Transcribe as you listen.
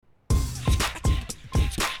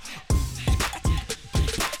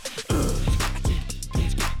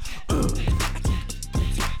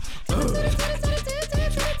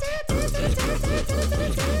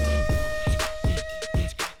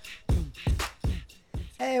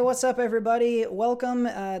Hey, what's up, everybody? Welcome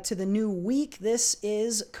to the new week. This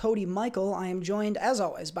is Cody Michael. I am joined, as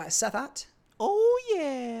always, by Seth Ott. Oh,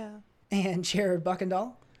 yeah. And Jared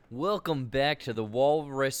Buckendall. Welcome back to the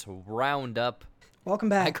Walrus Roundup. Welcome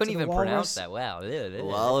back. I couldn't to the even pronounce that. Wow.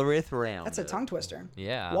 Walrus Roundup. That's a tongue twister.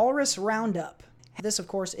 Yeah. Walrus Roundup. This, of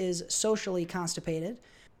course, is Socially Constipated,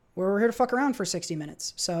 where we're here to fuck around for 60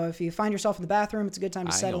 minutes. So if you find yourself in the bathroom, it's a good time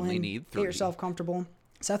to settle in, need get 3. yourself comfortable.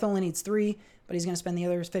 Seth only needs 3, but he's going to spend the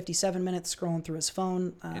other 57 minutes scrolling through his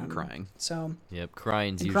phone. And crying. So, Yep,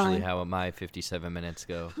 crying's usually crying. how my 57 minutes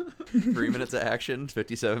go. 3 minutes of action,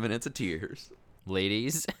 57 minutes of tears.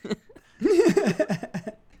 Ladies.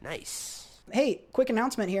 Nice. hey, quick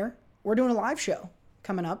announcement here. We're doing a live show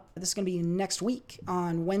coming up. This is going to be next week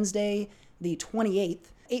on Wednesday, the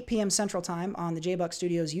 28th, 8 p.m. Central Time on the J-Buck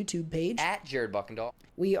Studios YouTube page. At Jared Buckendall.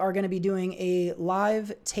 We are going to be doing a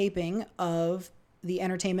live taping of the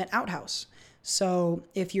Entertainment Outhouse. So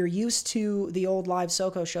if you're used to the old live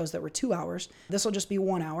SoCo shows that were 2 hours, this will just be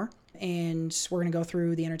 1 hour. And we're going to go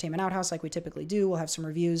through the Entertainment Outhouse like we typically do. We'll have some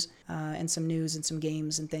reviews and some news and some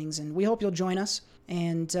games and things. And we hope you'll join us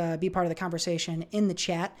and be part of the conversation in the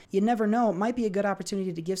chat. You never know. It might be a good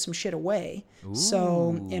opportunity to give some shit away. Ooh.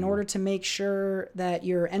 So in order to make sure that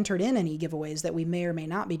you're entered in any giveaways that we may or may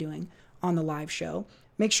not be doing on the live show,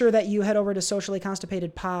 make sure that you head over to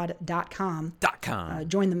sociallyconstipatedpod.com.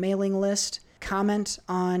 Join the mailing list. Comment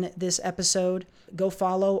on this episode. Go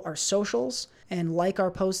follow our socials and like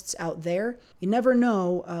our posts out there. You never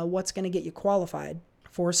know what's going to get you qualified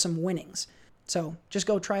for some winnings. So just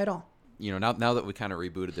go try it all. You know, now that we kind of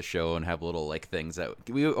rebooted the show and have little, like, things that...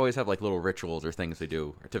 We always have, like, little rituals or things we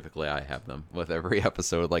do. Or typically I have them with every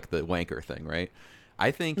episode, like the wanker thing, right?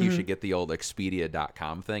 I think you should get the old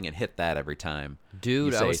Expedia.com thing and hit that every time.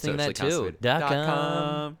 Dude, I was thinking that too.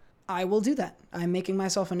 .com. I will do that. I'm making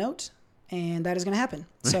myself a note, and that is going to happen.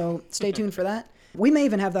 So stay tuned for that. We may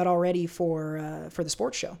even have that already for the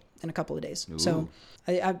sports show in a couple of days. Ooh. So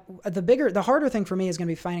the harder thing for me is going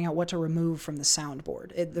to be finding out what to remove from the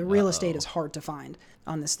soundboard. The real estate is hard to find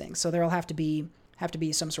on this thing. So there'll have to be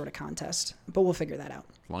some sort of contest, but we'll figure that out.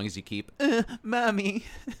 As long as you keep, mommy.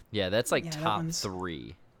 Yeah, that's like Yeah, that top one's-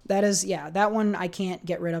 3. That is, that one I can't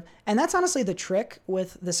get rid of. And that's honestly the trick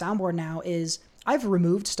with the soundboard now is I've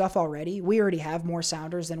removed stuff already. We already have more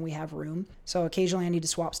sounders than we have room. So occasionally I need to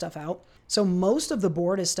swap stuff out. So most of the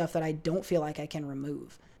board is stuff that I don't feel like I can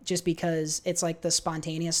remove just because it's like the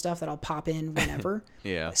spontaneous stuff that I'll pop in whenever.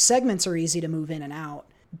 Yeah. Segments are easy to move in and out,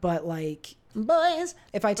 but like, boys,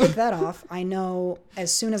 if I take that off, I know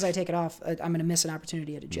as soon as I take it off, I'm going to miss an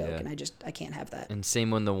opportunity at a joke, Yeah. and I can't have that. And same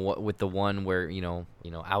with the one where, you know,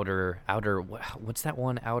 outer, what's that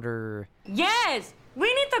one? Outer. Yes! We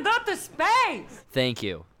need to go to space! Thank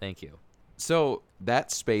you. So that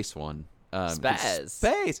space one.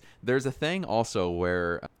 Space. There's a thing also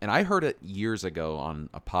where, and I heard it years ago on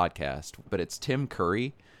a podcast, but it's Tim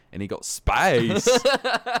Curry, and he goes, Spice!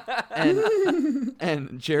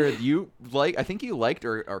 and Jared, I think you liked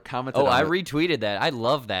or commented Oh, on I it. retweeted that. I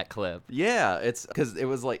love that clip. Yeah, it's because it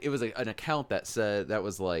was an account that said that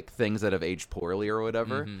was like things that have aged poorly or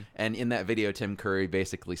whatever. Mm-hmm. And in that video, Tim Curry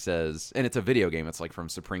basically says, and it's a video game. It's like from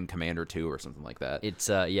Supreme Commander 2 or something like that. It's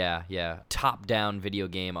top-down video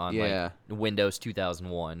game on like Windows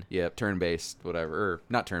 2001. Yeah, turn-based, whatever. Or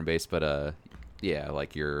not turn-based, but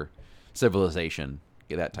like your Civilization,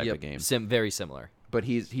 that type of game. Very similar. But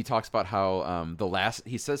he talks about how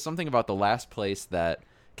he says something about the last place that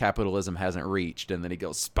capitalism hasn't reached, and then he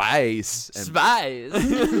goes Spice. And,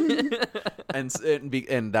 Spice.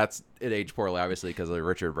 and that's it aged poorly, obviously, because of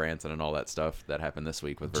Richard Branson and all that stuff that happened this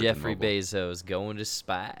week with Virgin Jeffrey Mobile. Bezos going to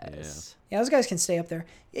Spice. Yeah, those guys can stay up there.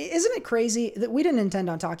 Isn't it crazy that we didn't intend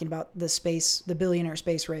on talking about the billionaire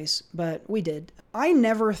space race, but we did. I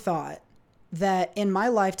never thought that in my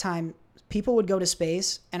lifetime people would go to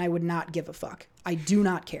space and I would not give a fuck. I do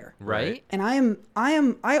not care. Right? And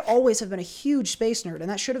I always have been a huge space nerd, and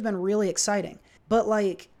that should have been really exciting. But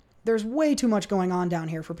like, there's way too much going on down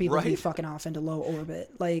here for people to be fucking off into low orbit.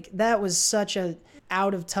 Like, that was such a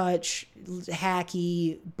out of touch,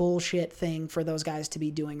 hacky bullshit thing for those guys to be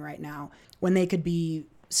doing right now when they could be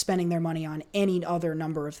spending their money on any other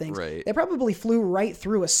number of things. Right. They probably flew right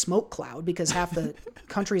through a smoke cloud because half the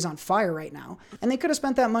country's on fire right now. And they could have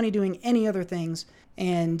spent that money doing any other things.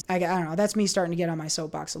 And I don't know, that's me starting to get on my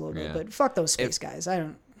soapbox a little bit, but fuck those space guys.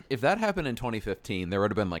 If that happened in 2015, there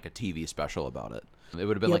would have been like a TV special about it. It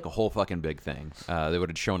would have been like a whole fucking big thing. They would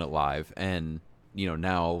have shown it live. And, you know,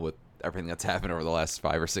 now with everything that's happened over the last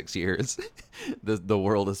 5 or 6 years, the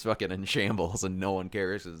world is fucking in shambles and no one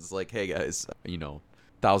cares. It's like, hey guys, you know,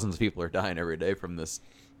 thousands of people are dying every day from this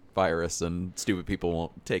virus and stupid people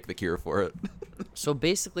won't take the cure for it. So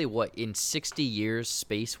basically, what, in 60 years,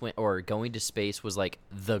 space went, or going to space was like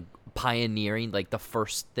the pioneering, like the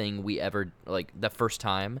first thing we ever, like the first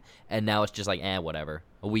time, and now it's just like, whatever.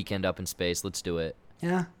 A weekend up in space, let's do it.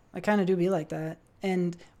 Yeah, I kind of do be like that.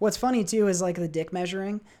 And what's funny too is like the dick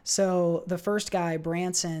measuring. So the first guy,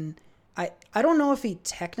 Branson, I don't know if he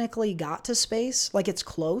technically got to space. Like it's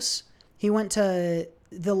close. He went to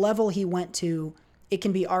the level he went to. It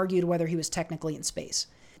can be argued whether he was technically in space.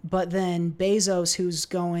 But then Bezos, who's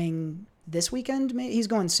going this weekend, he's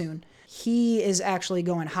going soon. He is actually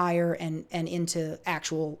going higher and into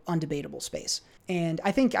actual undebatable space. And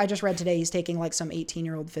I think I just read today he's taking like some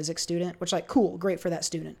 18-year-old physics student, which like cool, great for that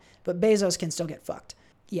student. But Bezos can still get fucked.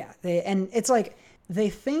 Yeah, and it's like they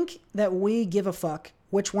think that we give a fuck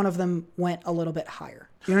which one of them went a little bit higher.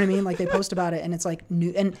 You know what I mean? Like they post about it and it's like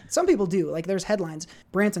new, and some people do. Like there's headlines.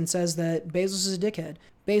 Branson says that Bezos is a dickhead.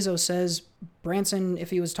 Bezos says Branson, if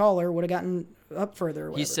he was taller, would have gotten up further.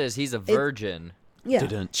 Or whatever. He says he's a virgin. Yeah.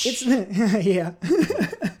 Didn't. It's yeah.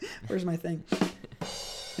 Where's my thing?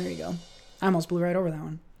 There you go. I almost blew right over that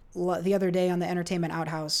one. The other day on the Entertainment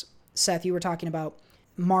Outhouse, Seth, you were talking about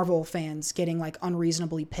Marvel fans getting like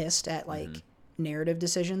unreasonably pissed at like narrative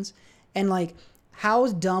decisions and like how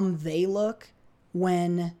dumb they look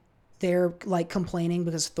when they're like complaining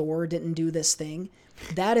because Thor didn't do this thing.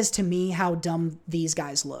 That is to me how dumb these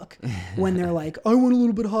guys look when they're like, I want a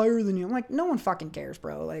little bit higher than you. I'm like, no one fucking cares,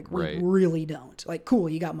 bro. Like, we really don't. Like, cool,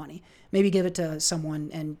 you got money. Maybe give it to someone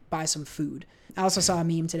and buy some food. I also saw a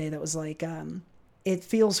meme today that was like, it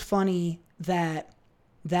feels funny that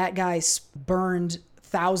guy burned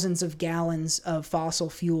thousands of gallons of fossil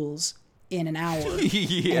fuels in an hour.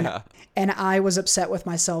 Yeah. And I was upset with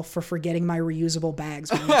myself for forgetting my reusable bags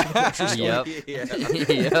when I went to the grocery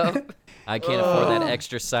store. Yep. I can't afford that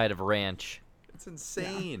extra side of ranch. It's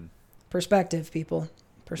insane. Perspective, people.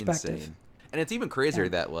 Perspective. Insane. And it's even crazier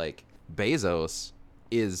that like Bezos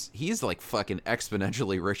he's like fucking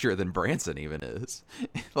exponentially richer than Branson even is.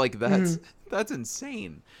 Like that's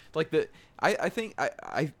insane. Like I think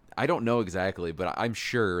I don't know exactly, but I'm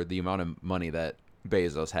sure the amount of money that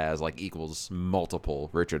Bezos has like equals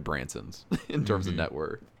multiple Richard Bransons in terms of net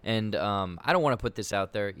worth. And I don't want to put this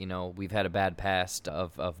out there. You know, we've had a bad past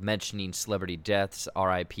of mentioning celebrity deaths.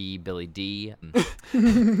 R.I.P. Billy D.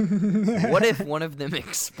 What if one of them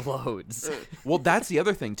explodes? Well, that's the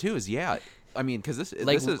other thing too. Is I mean, because this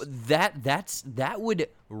is that would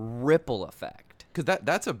ripple effect. Because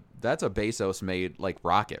that's a Bezos made like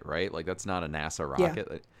rocket, right? Like that's not a NASA rocket.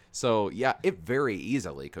 Yeah. So yeah, it very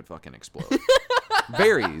easily could fucking explode.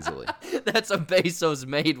 Very easily. That's a Bezos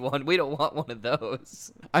made one. We don't want one of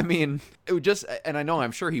those. I mean, it would just, and I know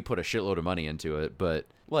I'm sure he put a shitload of money into it, but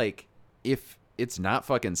like if it's not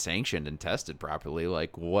fucking sanctioned and tested properly,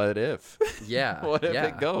 like what if? Yeah. What if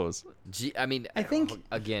it goes? I mean, I think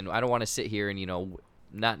again, I don't want to sit here and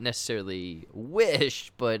not necessarily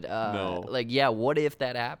wish, but no. Like, yeah, what if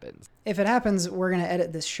that happens? If it happens, we're gonna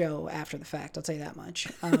edit this show after the fact. I'll tell you that much.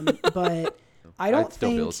 But I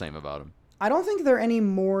still feel the same about him. I don't think they're any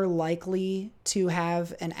more likely to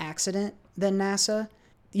have an accident than NASA.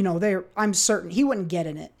 I'm certain he wouldn't get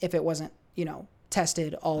in it if it wasn't,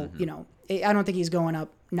 tested all, I don't think he's going up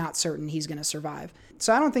not certain he's going to survive.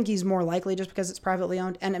 So I don't think he's more likely just because it's privately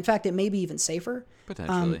owned. And in fact, it may be even safer.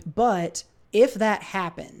 Potentially. But if that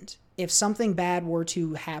happened, if something bad were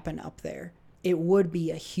to happen up there, it would be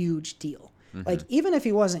a huge deal. Like, even if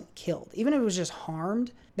he wasn't killed, even if he was just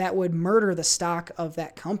harmed, that would murder the stock of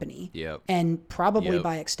that company. Yep. And probably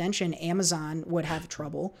by extension, Amazon would have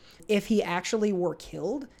trouble. If he actually were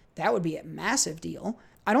killed, that would be a massive deal.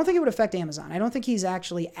 I don't think it would affect Amazon. I don't think he's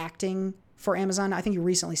actually acting for Amazon. I think he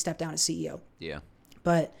recently stepped down as CEO. Yeah.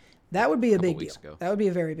 But that would be a big weeks deal. ago. That would be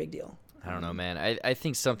a very big deal. I don't know, man. I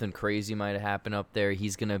think something crazy might happen up there.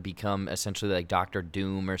 He's going to become essentially like Dr.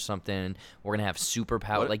 Doom or something. We're going to have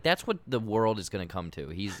superpowers. Like, that's what the world is going to come to.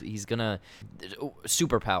 He's going to...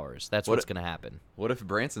 Superpowers. That's what's going to happen. What if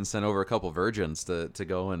Branson sent over a couple virgins to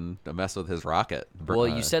go and mess with his rocket? Well,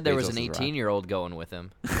 you said there was an 18-year-old going with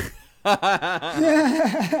him.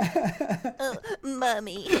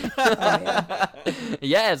 Mommy.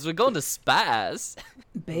 Yes, we're going to space.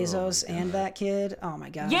 Bezos and that kid. Oh, my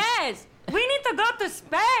God. Yes, we need to go to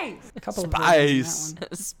space. A couple of virgins in that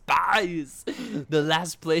one. Spies. The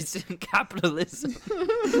last place in capitalism.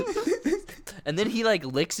 And then he like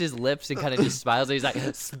licks his lips and kind of just smiles and he's like,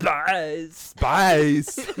 spies.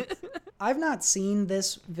 Spice. I've not seen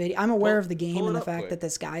this video. I'm aware of the game and the fact that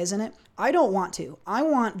this guy is in it. I don't want to. I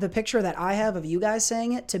want the picture that I have of you guys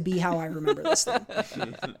saying it to be how I remember this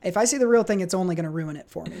thing. If I see the real thing, it's only going to ruin it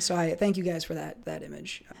for me. So I thank you guys for that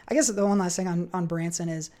image. I guess the one last thing on Branson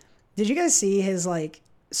is, did you guys see his like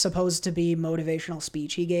supposed to be motivational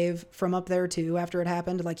speech he gave from up there too after it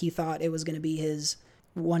happened? Like he thought it was going to be his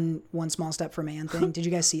one small step for man thing. Did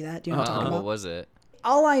you guys see that? Do you know what I'm talking about? What was it?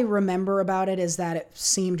 All I remember about it is that it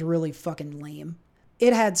seemed really fucking lame.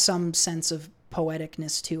 It had some sense of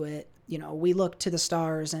poeticness to it. You know, we look to the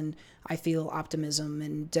stars and I feel optimism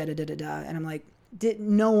and da-da-da-da-da. And I'm like,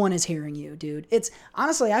 no one is hearing you, dude. It's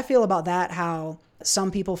honestly, I feel about that how some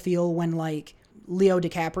people feel when like Leo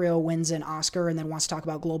DiCaprio wins an Oscar and then wants to talk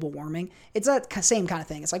about global warming. It's that same kind of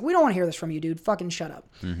thing. It's like, we don't want to hear this from you, dude. Fucking shut up.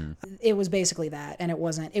 Mm-hmm. It was basically that. And it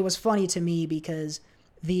was funny to me because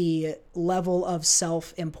the level of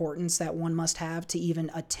self-importance that one must have to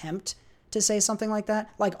even attempt to say something like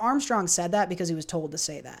that. Like Armstrong said that because he was told to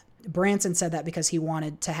say that. Branson said that because he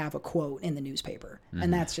wanted to have a quote in the newspaper.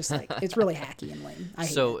 And that's just like, it's really hacky and lame. I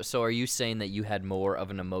hate it. So are you saying that you had more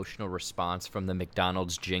of an emotional response from the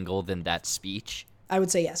McDonald's jingle than that speech? I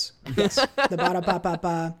would say yes. Yes. The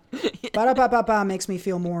ba-da-ba-ba-ba makes me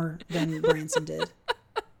feel more than Branson did.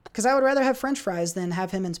 Because I would rather have French fries than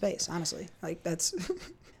have him in space, honestly. Like, that's...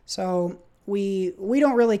 So we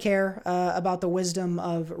don't really care about the wisdom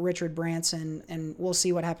of Richard Branson, and we'll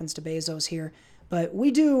see what happens to Bezos here. But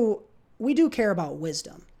we do care about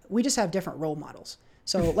wisdom. We just have different role models.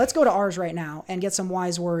 So let's go to ours right now and get some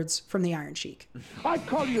wise words from the Iron Sheik. I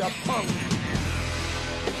call you a punk.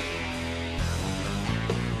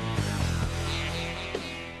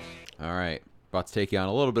 All right. About to take you on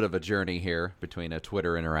a little bit of a journey here between a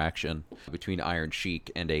Twitter interaction between Iron Sheik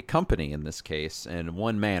and a company in this case, and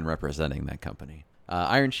one man representing that company.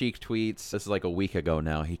 Iron Sheik tweets, this is like a week ago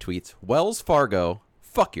now, he tweets, Wells Fargo,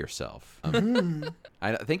 fuck yourself.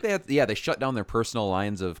 I think they shut down their personal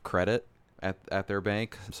lines of credit at their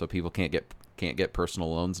bank, so people can't get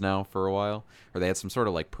personal loans now for a while, or they had some sort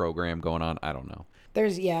of like program going on. I don't know.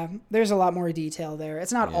 There's a lot more detail there.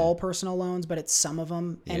 It's not all personal loans, but it's some of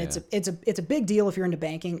them, and it's a big deal if you're into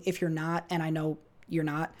banking. If you're not, and I know you're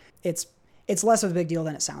not, it's less of a big deal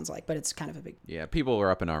than it sounds like, but it's kind of a big. Yeah, people were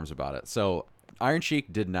up in arms about it. So Iron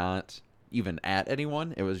Sheik did not even at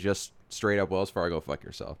anyone. It was just straight up Wells Fargo, fuck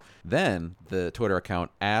yourself. Then the Twitter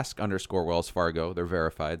account ask_Wells Fargo, they're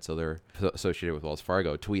verified, so they're associated with Wells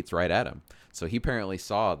Fargo, tweets right at him. So he apparently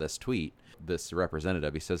saw this tweet, this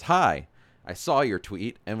representative. He says, "Hi, I saw your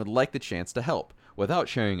tweet and would like the chance to help. Without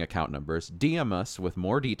sharing account numbers, DM us with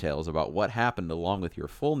more details about what happened along with your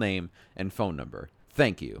full name and phone number.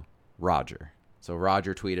 Thank you, Roger." So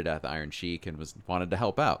Roger tweeted at the Iron Sheik and wanted to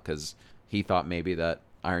help out because he thought maybe that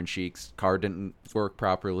Iron Sheik's card didn't work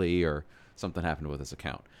properly or something happened with his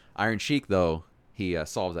account. Iron Sheik, though, he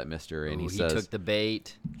solves that mystery and he says... He took the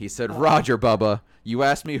bait. He said, "Roger, Bubba, you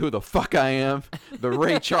asked me who the fuck I am? The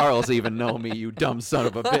Ray Charles even know me, you dumb son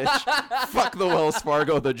of a bitch. Fuck the Wells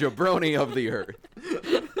Fargo, the jabroni of the earth."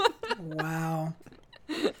 Wow.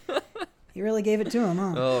 You really gave it to him,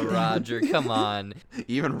 huh? Oh, Roger, come on.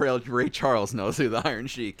 Even Ray Charles knows who the Iron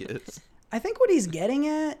Sheik is. I think what he's getting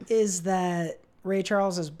at is that Ray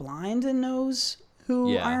Charles is blind and knows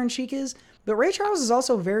who Iron Sheik is, but Ray Charles is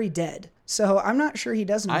also very dead. So I'm not sure he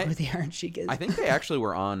does know who the Iron Sheik is. I think they actually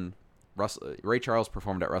were on... Ray Charles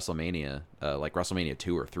performed at WrestleMania, like WrestleMania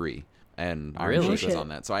 2 or 3, and Iron Sheik was on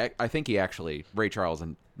that. So I think he actually, Ray Charles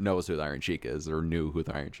knows who the Iron Sheik is, or knew who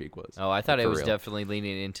the Iron Sheik was. Oh, I thought it was definitely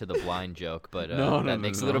leaning into the blind joke, but that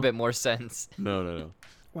makes a little bit more sense. No.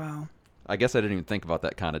 Wow. I guess I didn't even think about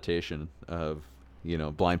that connotation of,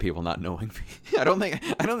 blind people not knowing me. I don't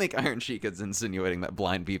think Iron Sheik is insinuating that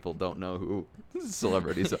blind people don't know who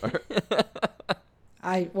celebrities are.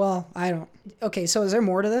 I don't. Okay, so is there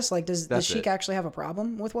more to this? Like, does Sheik actually have a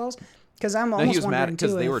problem with Wells? Because I'm almost he was wondering mad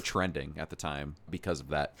because they if... were trending at the time because of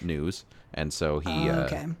that news, and so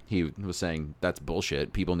he was saying that's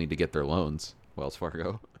bullshit. People need to get their loans. Wells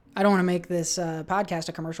Fargo. I don't want to make this podcast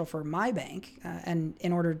a commercial for my bank, and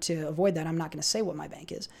in order to avoid that, I'm not going to say what my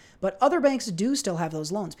bank is. But other banks do still have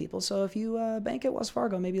those loans, people. So if you bank at Wells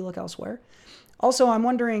Fargo, maybe look elsewhere. Also, I'm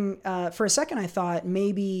wondering, for a second I thought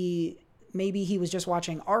maybe he was just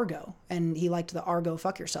watching Argo, and he liked the Argo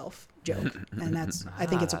fuck yourself joke. And I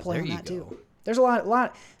think it's a play on that too. There's a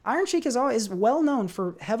lot. Iron Sheik is well known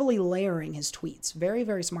for heavily layering his tweets. Very,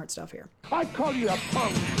 very smart stuff here. I call you a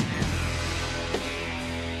punk.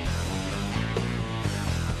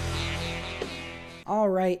 All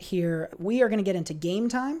right, here we are going to get into game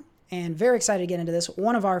time, and very excited to get into this.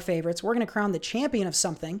 One of our favorites. We're going to crown the champion of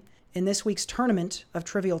something, in this week's tournament of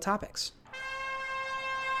trivial topics.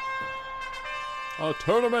 A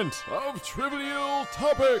tournament of trivial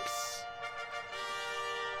topics.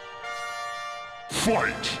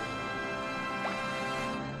 Fight!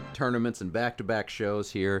 Tournaments and back-to-back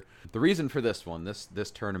shows here. The reason for this one,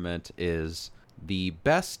 this tournament, is the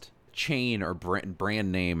best chain or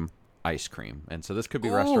brand name ice cream. And so this could be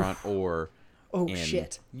restaurant or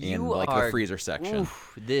Shit. in like the freezer section.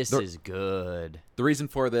 Oof, this is good. The reason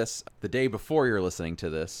for this, the day before you're listening to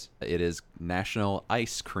this, it is National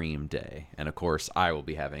Ice Cream Day. And of course, I will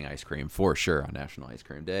be having ice cream for sure on National Ice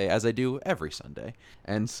Cream Day, as I do every Sunday.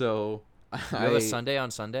 And so You have a Sunday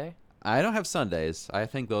on Sunday? I don't have Sundays. I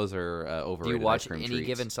think those are overrated. Do you watch ice cream any treats.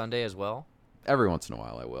 given Sunday as well? Every once in a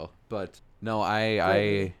while I will. But no,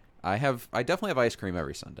 I definitely have ice cream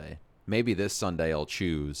every Sunday. Maybe this Sunday I'll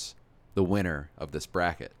choose the winner of this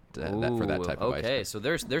bracket for that type of ice cream. Okay, so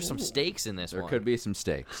there's some stakes in this There one. could be some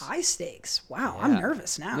stakes. High stakes. Wow, I'm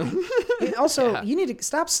nervous now. Also, you need to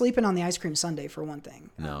stop sleeping on the ice cream sundae for one thing.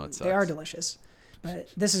 No, it They are sucks. delicious. But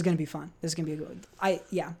this is going to be fun. This is going to be good.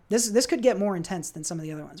 This could get more intense than some of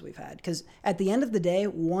the other ones we've had, because at the end of the day,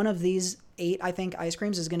 one of these 8, I think, ice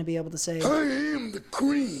creams is going to be able to say, I am the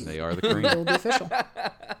cream. They are the it cream. will be official.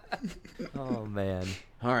 Oh man.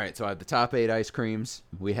 All right, so I have the top 8 ice creams.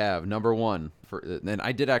 We have number 1 and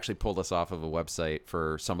I did actually pull this off of a website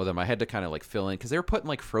for some of them. I had to kind of like fill in because they were putting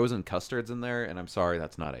like frozen custards in there, and I'm sorry,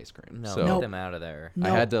 that's not ice cream. No, So get them out of there. No,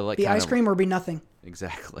 had to, like, the kind ice of- cream or be nothing.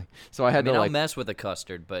 exactly. So I had I mean, to I'll like, mess with the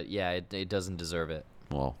custard, but yeah, it doesn't deserve it.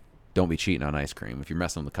 well, don't be cheating on ice cream. If you're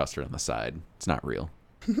messing with the custard on the side, it's not real.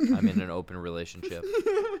 I'm in an open relationship.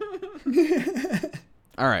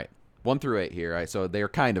 All right. 1 through 8 here. So they're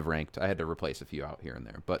kind of ranked. I had to replace a few out here and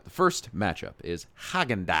there. But the first matchup is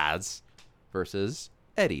Haagen-Dazs versus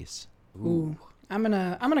Eddie's. Ooh. I'm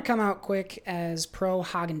gonna come out quick as pro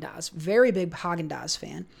Haagen-Dazs. Very big Haagen-Dazs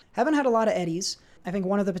fan. Haven't had a lot of Eddie's. I think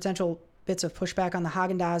one of the potential bits of pushback on the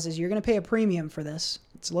Haagen-Dazs is you're gonna pay a premium for this.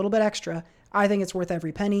 It's a little bit extra. I think it's worth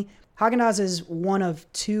every penny. Haagen-Dazs is one of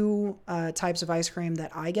 2 types of ice cream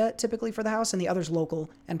that I get typically for the house, and the other's local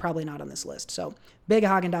and probably not on this list. So big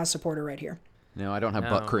Haagen-Dazs supporter right here. No, I don't have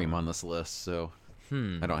butt cream on this list, so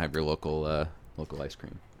I don't have your local ice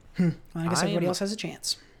cream. Well, I guess everybody I'm- else has a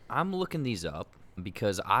chance. I'm looking these up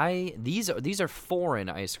because these are foreign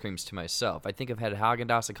ice creams to myself. I think I've had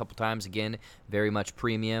Haagen-Dazs a couple times. Again, very much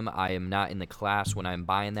premium. I am not in the class when I'm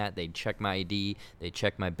buying that. They check my ID, they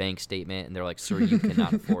check my bank statement, and they're like, "Sir, you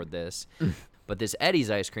cannot afford this." But this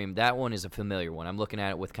Eddie's ice cream, that one is a familiar one. I'm looking at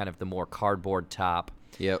it with kind of the more cardboard top.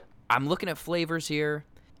 Yep. I'm looking at flavors here,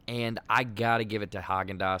 and I gotta give it to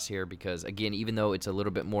Haagen-Dazs here because, again, even though it's a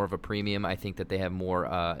little bit more of a premium, I think that they have more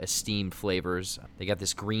esteemed flavors. They got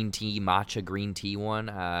this green tea, matcha green tea one.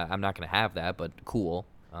 I'm not gonna have that, but cool.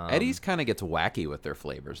 Eddie's kind of gets wacky with their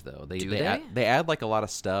flavors, though. Do They add like a lot of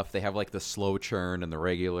stuff. They have like the slow churn and the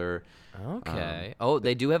regular. Okay.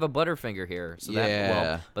 They do have a Butterfinger here. So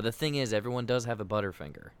Yeah. but the thing is, everyone does have a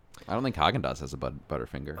Butterfinger. I don't think Haagen-Dazs has a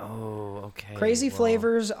Butterfinger. Oh, okay. Crazy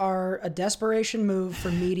flavors are a desperation move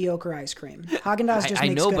for mediocre ice cream. Haagen-Dazs just I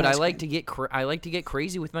makes know, good but ice I like cream. to get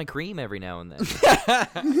crazy with my cream every now and then.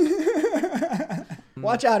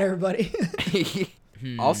 Watch out, everybody.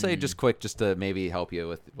 I'll say just quick, just to maybe help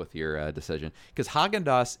you with your decision, because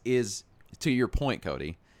Haagen-Dazs is, to your point,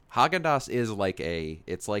 Cody. Haagen-Dazs is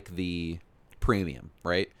it's like the premium,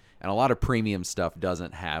 right? And a lot of premium stuff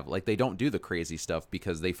doesn't have, like, they don't do the crazy stuff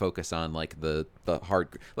because they focus on like the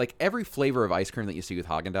hard, like every flavor of ice cream that you see with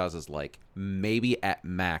Haagen-Dazs is like maybe at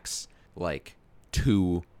max like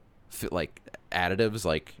 2 like additives,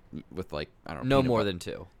 like with like, I don't know, No peanut more butter. than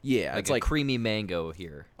 2. Yeah, Like it's a like creamy mango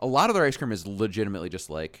here. a lot of their ice cream is legitimately just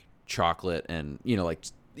like chocolate and, you know, like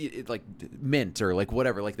like mint or like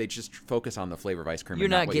whatever. Like they just focus on the flavor of ice cream. You're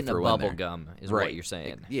and not what you getting a throw in bubble there. gum, is Right. what you're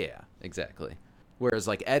saying. Yeah, exactly. Whereas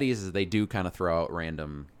like Eddie's, is they do kind of throw out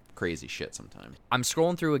random crazy shit sometimes. I'm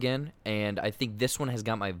scrolling through again, and I think this one has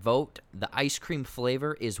got my vote. The ice cream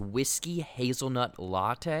flavor is whiskey hazelnut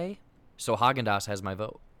latte. So Haagen-Dazs has my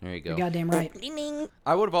vote. There you go. You're goddamn right.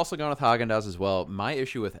 I would have also gone with Haagen-Dazs as well. My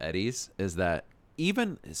issue with Eddie's is that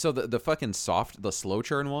even so, the fucking soft, the slow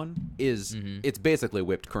churn one is it's basically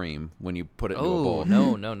whipped cream when you put it into a Oh, bowl.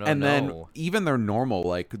 no. And then even their normal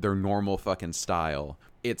fucking style,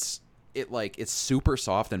 it's super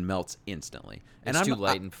soft and melts instantly. And It's I'm too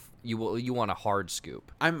light, and you want a hard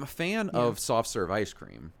scoop. I'm a fan of soft serve ice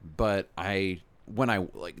cream, but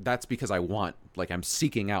that's because I'm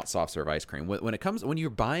seeking out soft serve ice cream. When you're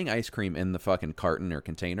buying ice cream in the fucking carton or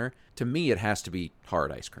container, to me it has to be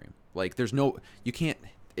hard ice cream. Like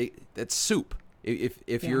it's soup.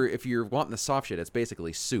 If you're wanting the soft shit, it's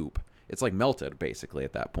basically soup. It's like melted basically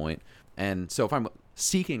at that point. And so if I'm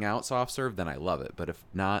seeking out soft serve, then I love it. But if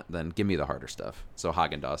not, then give me the harder stuff. So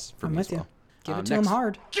Haagen-Dazs for I'm me with as well. you. Give it to them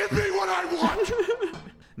hard. Give me what I want!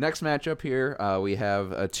 Next matchup here, we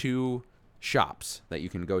have two shops that you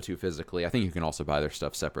can go to physically. I think you can also buy their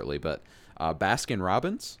stuff separately. But Baskin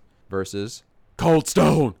Robbins versus Cold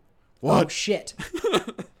Stone. What? Oh, shit.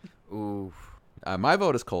 Ooh. My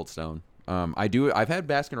vote is Cold Stone. I've had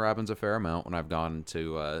Baskin Robbins a fair amount when I've gone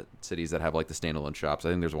to cities that have like the standalone shops. I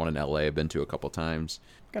think there's one in LA I've been to a couple times.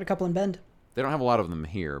 Got a couple in Bend. They don't have a lot of them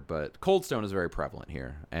here, but Cold Stone is very prevalent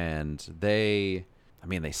here. And they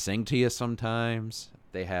sing to you sometimes.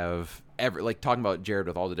 They have talking about Jared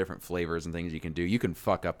with all the different flavors and things you can do. You can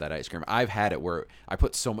fuck up that ice cream. I've had it where I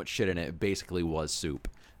put so much shit in it basically was soup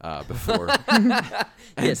before.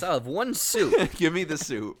 Yes, I'll have one soup. Give me the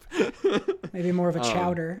soup. Maybe more of a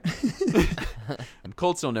chowder.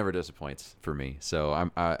 Cold Stone never disappoints for me, so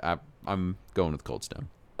I'm going with Cold Stone.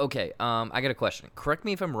 Okay, I got a question. Correct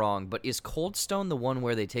me if I'm wrong, but is Cold Stone the one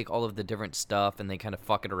where they take all of the different stuff and they kind of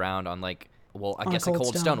fuck it around on like, well, I guess a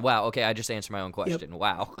Cold Stone. Wow, okay, I just answered my own question. Yep.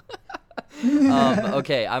 Wow.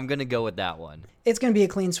 Okay, I'm going to go with that one. It's going to be a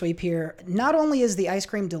clean sweep here. Not only is the ice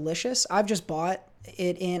cream delicious, I've just bought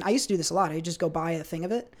it in, I used to do this a lot. I just go buy a thing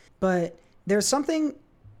of it, but there's something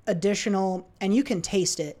additional, and you can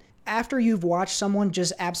taste it. After you've watched someone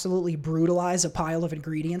just absolutely brutalize a pile of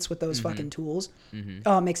ingredients with those fucking tools,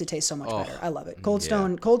 oh, it makes it taste so much better. I love it. Cold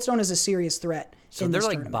Stone is a serious threat. So they're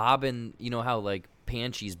like bobbing, you know how like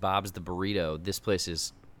Panchies bobs the burrito. This place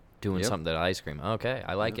is doing something to ice cream. Okay,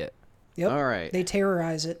 I like it. Yep. All right. They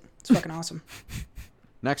terrorize it. It's fucking awesome.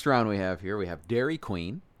 Next round we have Dairy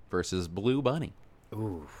Queen versus Blue Bunny.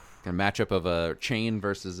 Ooh. A matchup of a chain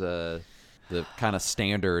versus the kind of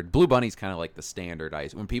standard. Blue Bunny's kind of like the standard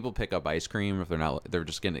ice. When people pick up ice cream, if they're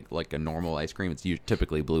just getting like a normal ice cream, it's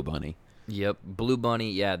typically Blue Bunny. Yep, Blue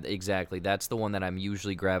Bunny, yeah, exactly. That's the one that I'm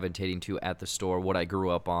usually gravitating to at the store, what I grew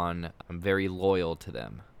up on. I'm very loyal to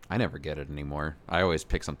them. I never get it anymore. I always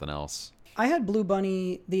pick something else. I had Blue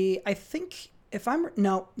Bunny,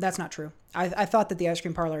 no, that's not true. I thought that the ice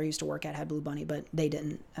cream parlor I used to work at had Blue Bunny, but they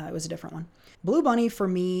didn't. It was a different one. Blue Bunny, for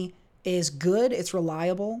me, is good. It's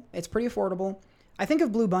reliable. It's pretty affordable. I think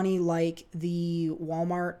of Blue Bunny like the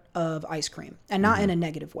Walmart of ice cream, and not in a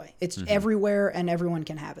negative way. It's everywhere, and everyone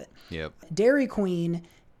can have it. Yep. Dairy Queen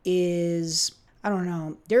is, I don't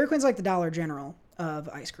know. Dairy Queen's like the Dollar General of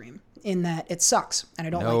ice cream in that it sucks, and I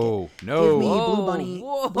don't like it. No. Give me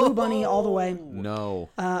Blue Bunny all the way. No.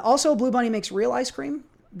 Also, Blue Bunny makes real ice cream.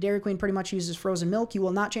 Dairy Queen pretty much uses frozen milk. You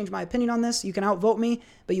will not change my opinion on this. You can outvote me,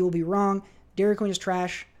 but you will be wrong. Dairy Queen is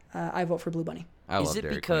trash. I vote for Blue Bunny. Is it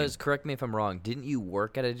because, correct me if I'm wrong, didn't you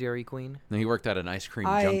work at a Dairy Queen? No, he worked at an Ice Cream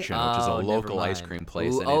Junction, which is a local ice cream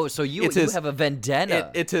place. Ooh, so you have a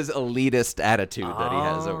vendetta. It's his elitist attitude that he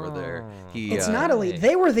has over there. It's not elite.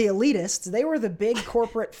 They were the elitists. They were the big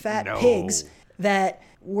corporate fat pigs that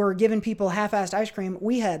were giving people half-assed ice cream.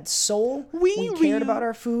 We had soul. We cared about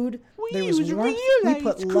our food. There was warmth. We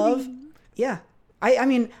put love. Yeah.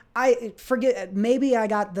 I forget, maybe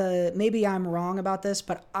I'm wrong about this,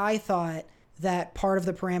 but I thought that part of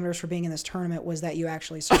the parameters for being in this tournament was that you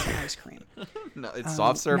actually serve ice cream. No, it's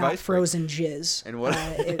soft serve not ice cream. Frozen jizz. And what?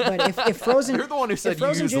 But if frozen, you're the one who said you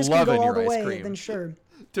frozen use jizz love can in go all your the ice way, cream. then sure.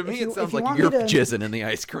 To me, it sounds you like you're want me to- jizzing in the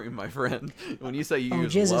ice cream, my friend. When you say you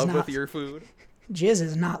use jizz is love not. with your food. Jizz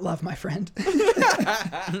is not love, my friend.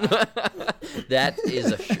 That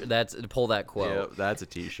is that's pull that quote. Yeah, that's a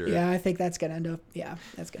T-shirt. Yeah, I think that's gonna end up. Yeah,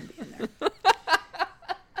 that's gonna be in there.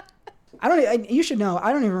 You should know.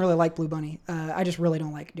 I don't even really like Blue Bunny. I just really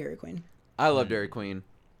don't like Dairy Queen. I love Dairy Queen.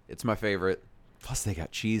 It's my favorite. Plus, they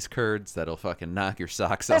got cheese curds that'll fucking knock your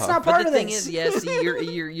socks off. That's not But part the of thing this. is, yes,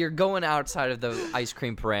 you're going outside of the ice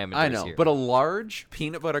cream parameters. I know, here. but a large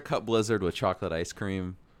peanut butter cup blizzard with chocolate ice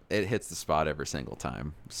cream, it hits the spot every single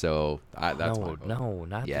time. So that's my vote. No,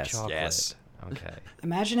 not the chocolate. Yes. Okay.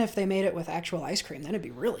 Imagine if they made it with actual ice cream. Then it'd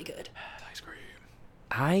be really good. Ice cream.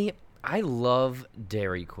 I love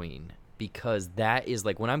Dairy Queen because that is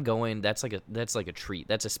like when I'm going, that's like a treat.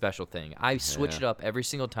 That's a special thing. I switch it up every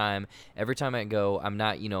single time. Every time I go, I'm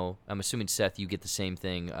not, I'm assuming Seth, you get the same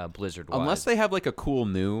thing, Blizzard-wise. Unless they have like a cool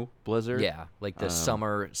new Blizzard. Yeah, like the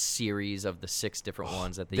summer series of the 6 different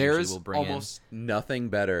ones that they usually will bring in. There's almost nothing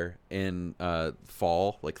better in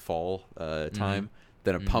fall time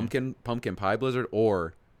than a pumpkin pie Blizzard,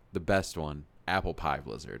 or the best one, apple pie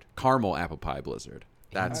Blizzard, caramel apple pie Blizzard.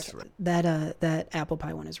 That's right. That apple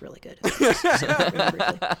pie one is really good.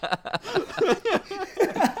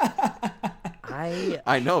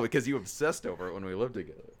 I know, because you obsessed over it when we lived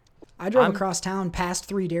together. I drove across town past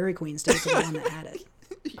 3 Dairy Queens to get to the one that had it.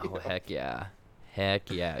 Oh, heck yeah.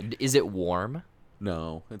 Heck yeah. Is it warm?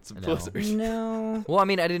 No, it's a No. blizzard. No. Well, I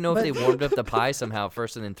mean, I didn't know if But- they warmed up the pie somehow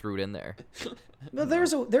first and then threw it in there. But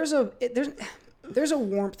there's a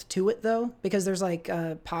warmth to it though, because there's like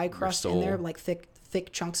pie crust in there, soul. like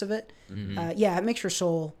thick chunks of it. Yeah, it makes your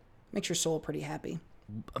soul pretty happy.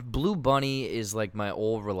 Blue Bunny is like my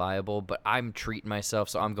old reliable, but I'm treating myself,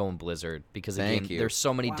 so I'm going Blizzard because Thank again, you. there's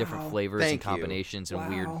so many different Wow. flavors Thank and you. combinations and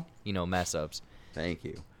weird, Wow. mess ups. Thank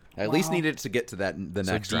you. I at least Wow. needed to get to that the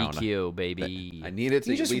So next round. DQ, baby. I needed to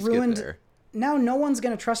You at just least ruined- get there. Now no one's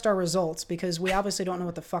gonna trust our results because we obviously don't know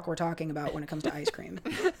what the fuck we're talking about when it comes to ice cream.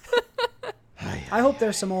 I hope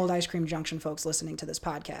there's some old Ice Cream Junction folks listening to this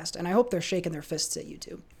podcast, and I hope they're shaking their fists at you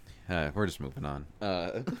too. We're just moving on.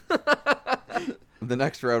 The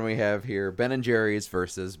next round we have here, Ben & Jerry's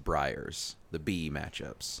versus Breyers, the B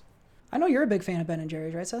matchups. I know you're a big fan of Ben &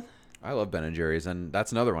 Jerry's, right, Seth? I love Ben & Jerry's, and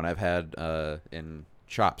that's another one I've had in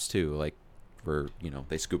shops too, like where,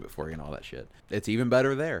 they scoop it for you and all that shit. It's even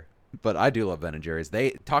better there. But I do love Ben & Jerry's.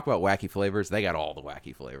 They talk about wacky flavors. They got all the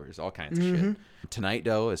wacky flavors, all kinds of shit. Tonight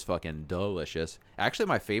Dough is fucking delicious. Actually,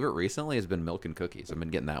 my favorite recently has been Milk and Cookies. I've been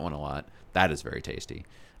getting that one a lot. That is very tasty.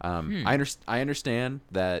 I understand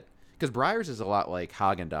that because Breyers is a lot like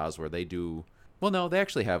Haagen-Dazs where they do... Well, no, they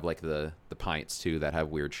actually have like the pints too that have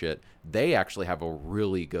weird shit. They actually have a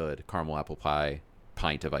really good caramel apple pie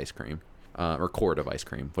pint of ice cream. Or quart of ice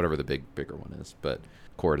cream, whatever the bigger one is. But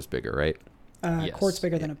quart is bigger, right? Yes. Quart's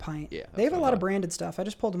bigger than a pint. Yeah, They have that's a what I lot of thought. branded stuff. I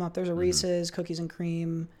just pulled them up. There's a Reese's, cookies and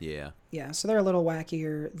cream. Yeah. Yeah, so they're a little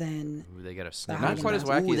wackier than... Ooh, they got a Not Snickers. quite as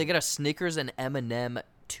wacky Ooh, as- they got a Snickers and M&M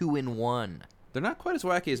 2-in-1. They're not quite as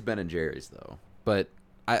wacky as Ben & Jerry's, though. But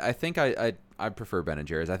I think I prefer Ben &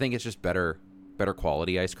 Jerry's. I think it's just better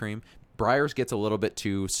quality ice cream. Breyers gets a little bit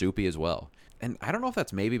too soupy as well. And I don't know if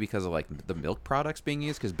that's maybe because of, like, the milk products being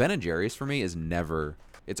used, because Ben & Jerry's, for me, is never...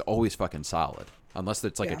 It's always fucking solid. Unless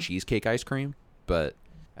it's, like, Yeah. a cheesecake ice cream. But...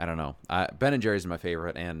 I don't know. Ben & Jerry's is my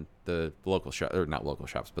favorite, and the local shop, or not local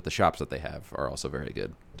shops, but the shops that they have are also very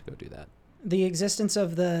good to go do that. The existence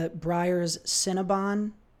of the Breyers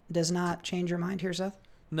Cinnabon does not change your mind here, Seth?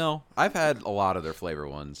 No, I've had a lot of their flavor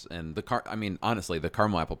ones, and honestly, the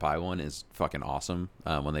caramel apple pie one is fucking awesome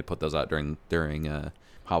when they put those out during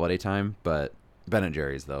holiday time. But Ben &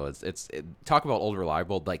 Jerry's though, it's talk about old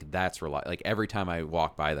reliable, like that's reliable. Like every time I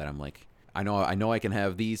walk by that, I'm like, I know I can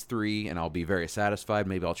have these 3 and I'll be very satisfied.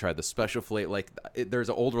 Maybe I'll try the special flavor. Like there's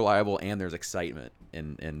an old reliable and there's excitement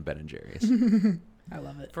in Ben & Jerry's. I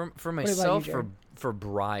love it. For about you, myself, Jared? for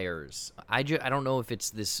Breyers, I don't know if it's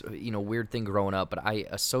this weird thing growing up, but I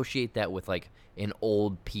associate that with like an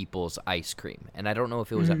old people's ice cream, and I don't know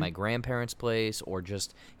if it was at my grandparents' place or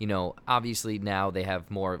just obviously now they have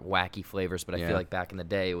more wacky flavors, but I Yeah. feel like back in the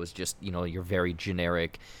day it was just your very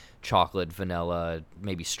generic chocolate, vanilla,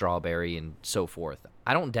 maybe strawberry, and so forth.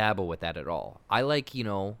 I don't dabble with that at all. I like,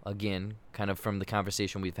 again, kind of from the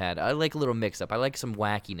conversation we've had, I like a little mix-up. I like some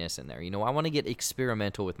wackiness in there. I want to get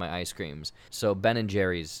experimental with my ice creams. So Ben &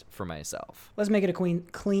 Jerry's for myself. Let's make it a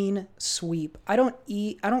clean sweep. I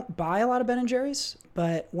don't buy a lot of Ben & Jerry's,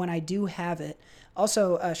 but when I do have it,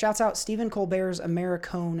 also shouts out Stephen Colbert's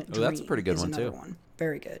Americone Dream. that's a pretty good is one, another too. one.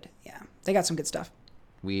 Very good. Yeah, they got some good stuff.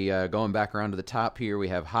 We going back around to the top here. We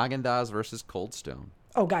have Haagen-Dazs versus Cold Stone.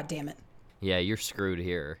 Oh, god damn it. Yeah, you're screwed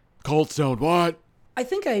here. Cold Stone, what? I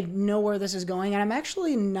think I know where this is going, and I'm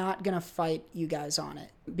actually not going to fight you guys on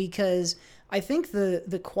it because I think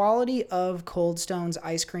the quality of Cold Stone's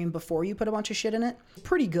ice cream before you put a bunch of shit in it is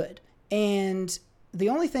pretty good. And the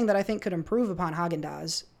only thing that I think could improve upon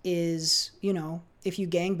Haagen-Dazs is, if you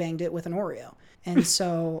gangbanged it with an Oreo. And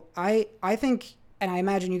so I think, and I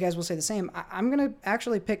imagine you guys will say the same, I'm going to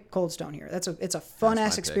actually pick Cold Stone here. It's a fun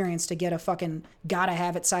That's ass my experience to get a fucking gotta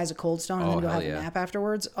have it size of Cold Stone and Oh, then go hell have yeah. a nap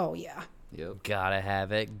afterwards. Oh yeah. Yep. Gotta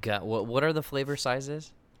have it. What are the flavor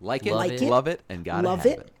sizes? Like it, Love it. love it, and gotta Love have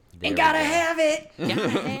it. it. There And we gotta go. have it. Gotta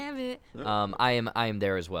have it. I am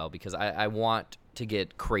there as well because I want to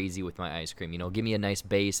get crazy with my ice cream. Give me a nice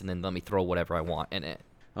base and then let me throw whatever I want in it.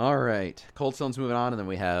 All right, Cold Stone's moving on, and then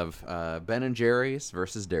we have Ben & Jerry's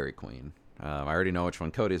versus Dairy Queen. I already know which one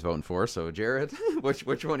Cody's voting for, so Jared, which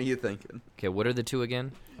one are you thinking? Okay, what are the two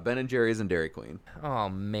again? Ben & Jerry's and Dairy Queen. Oh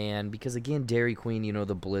man, because again, Dairy Queen,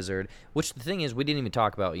 the Blizzard. Which the thing is, we didn't even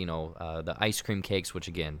talk about, the ice cream cakes. Which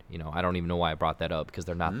again, I don't even know why I brought that up because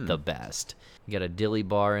they're not the best. You got a dilly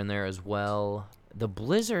bar in there as well. The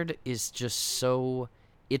Blizzard is just so.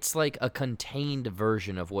 It's like a contained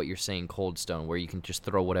version of what you're saying, Cold Stone, where you can just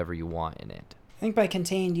throw whatever you want in it. I think by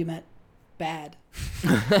contained you meant bad.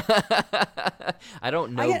 I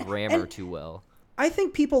don't know I get- grammar and- too well. I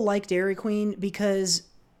think people like Dairy Queen because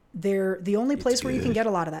they're the only place where you can get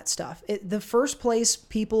a lot of that stuff. The first place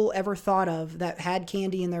people ever thought of that had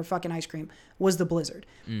candy in their fucking ice cream was the Blizzard.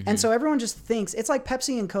 And so everyone just thinks it's like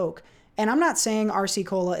Pepsi and Coke. And I'm not saying RC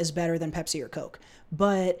Cola is better than Pepsi or Coke,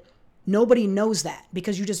 but nobody knows that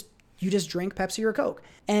because you just drink Pepsi or Coke.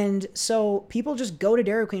 And so people just go to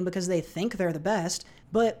Dairy Queen because they think they're the best.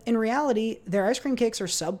 But in reality, their ice cream cakes are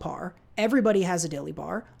subpar. Everybody has a Dilly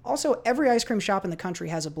Bar. Also, every ice cream shop in the country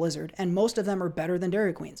has a Blizzard, and most of them are better than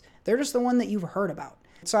Dairy Queen's. They're just the one that you've heard about.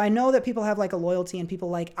 So I know that people have like a loyalty and people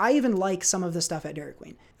like, I even like some of the stuff at Dairy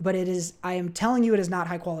Queen, but I am telling you, it is not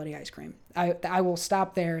high quality ice cream. I will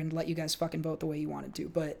stop there and let you guys fucking vote the way you wanted to,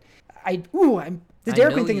 but the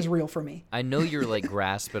Dairy Queen thing is real for me. I know you're like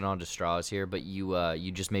grasping onto straws here, but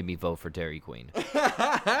you just made me vote for Dairy Queen.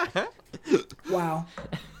 Wow.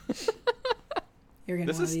 You're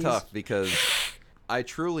This is tough because I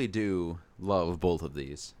truly do love both of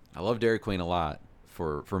these. I love Dairy Queen a lot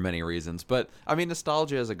for many reasons, but I mean,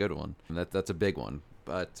 nostalgia is a good one. That's a big one.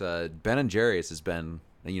 But Ben & Jerry's has been,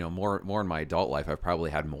 more in my adult life. I've probably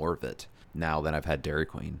had more of it now than I've had Dairy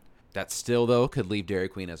Queen. That still, though, could leave Dairy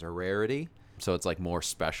Queen as a rarity. So it's like more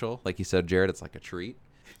special. Like you said, Jared, it's like a treat.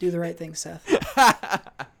 Do the right thing, Seth.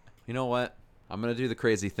 You know what? I'm going to do the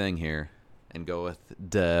crazy thing here and go with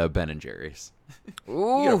the Ben & Jerry's.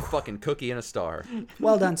 You get a fucking cookie and a star.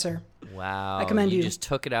 Well done, sir. Wow. I commend you. You just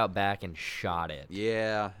took it out back and shot it.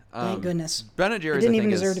 Yeah. Thank goodness. Ben & It Jerry's, didn't I even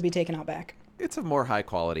think, deserve is, to be taken out back. it's a more high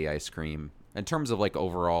quality ice cream. In terms of like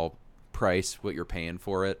overall price, what you're paying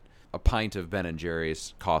for it, a pint of Ben &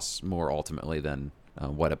 Jerry's costs more ultimately than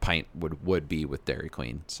what a pint would be with Dairy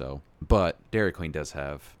Queen. So, but Dairy Queen does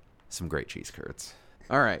have some great cheese curds.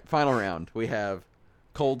 All right, final round. We have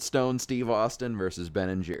Cold Stone Steve Austin versus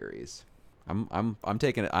Ben & Jerry's. I'm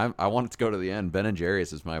taking it. I want it to go to the end. Ben &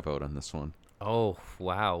 Jerry's is my vote on this one. Oh,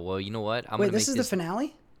 wow. Well, you know what? Wait, this is the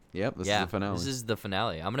finale? Yep, this is the finale. This is the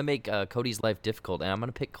finale. I'm going to make Cody's life difficult, and I'm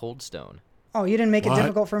going to pick Cold Stone. Oh, you didn't make it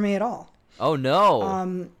difficult for me at all. Oh,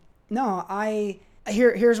 no. No,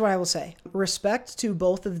 here's what I will say. Respect to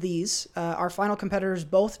both of these. Our final competitors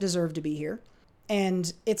both deserve to be here.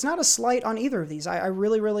 And it's not a slight on either of these. I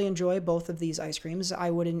really, really enjoy both of these ice creams. I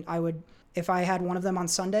would, if I had one of them on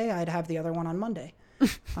Sunday, I'd have the other one on Monday.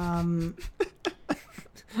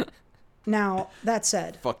 Now, that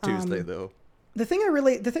said, Fuck Tuesday though. The thing I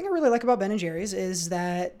really like about Ben & Jerry's is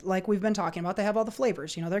that, like we've been talking about, they have all the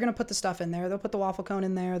flavors. They're going to put the stuff in there. They'll put the waffle cone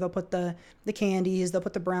in there. They'll put the candies. They'll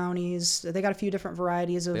put the brownies. They got a few different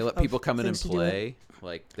varieties of. They let people come in and things to do play.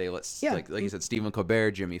 Like they let, like you said, Stephen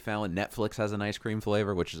Colbert, Jimmy Fallon. Netflix has an ice cream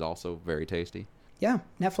flavor, which is also very tasty. Yeah,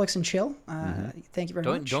 Netflix and chill. Thank you very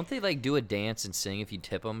much. Don't they like do a dance and sing if you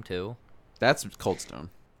tip them too? That's Cold Stone.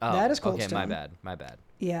 Oh, That is Cold okay, Stone. my bad.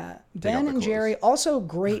 Yeah, out Ben the and clothes. Jerry, also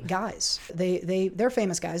great guys. They're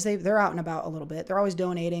famous guys. They're out and about a little bit. They're always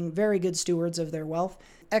donating. Very good stewards of their wealth.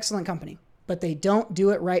 Excellent company, but they don't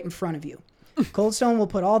do it right in front of you. Cold Stone will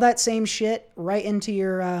put all that same shit right into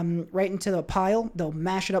your right into the pile. They'll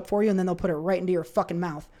mash it up for you, and then they'll put it right into your fucking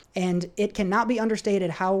mouth. And it cannot be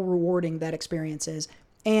understated how rewarding that experience is.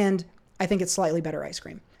 And I think it's slightly better ice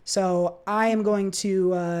cream. So I am going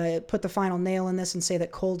to put the final nail in this and say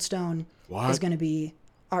that Cold Stone is going to be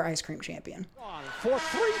our ice cream champion. For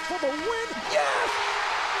three for the win. Yes!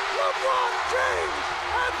 LeBron James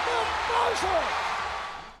at the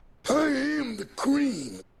buzzer. I am the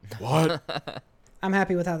cream. What? I'm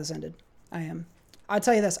happy with how this ended. I am. I'll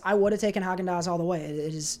tell you this. I would have taken Haagen-Dazs all the way.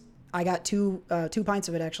 It is. I got two pints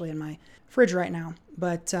of it actually in my fridge right now.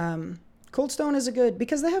 But Cold Stone is a good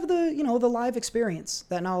because they have the the live experience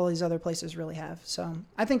that not all these other places really have. So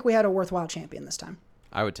I think we had a worthwhile champion this time.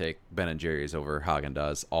 I would take Ben & Jerry's over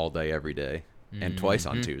Haagen-Dazs all day, every day, and twice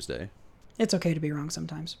on Tuesday. It's okay to be wrong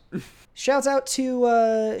sometimes. Shouts out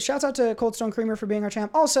to Cold Stone Creamer for being our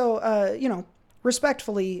champ. Also,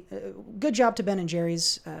 respectfully, good job to Ben &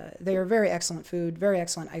 Jerry's. They are very excellent food, very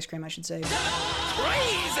excellent ice cream, I should say.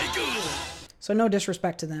 Crazy good. So no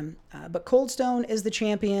disrespect to them. But Cold Stone is the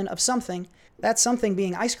champion of something. That something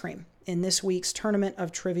being ice cream in this week's Tournament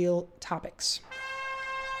of Trivial Topics.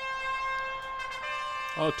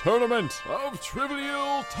 A tournament of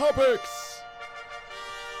trivial topics.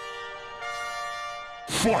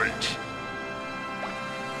 Fight.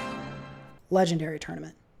 Legendary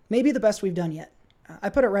tournament. Maybe the best we've done yet. I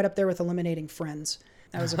put it right up there with eliminating Friends.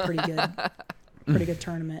 That was a pretty good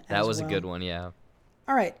tournament. That as was well. a good one, yeah.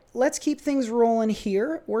 All right, let's keep things rolling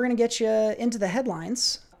here. We're going to get you into the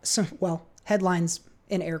headlines. Headlines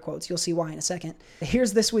in air quotes. You'll see why in a second.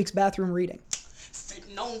 Here's this week's bathroom reading.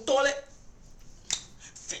 Sitting on toilet.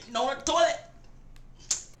 Sitting on a toilet.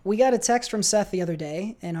 we got a text from Seth the other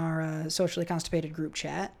day in our socially constipated group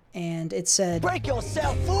chat, and it said, Break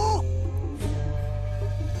yourself, fool!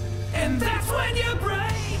 And that's when you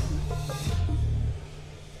break.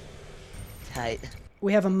 Tight.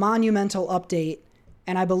 we have a monumental update,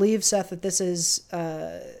 and I believe, Seth, that this is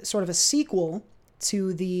sort of a sequel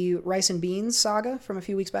to the Rice and Beans saga from a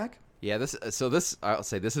few weeks back. Yeah, this I'll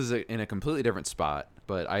say this is in a completely different spot,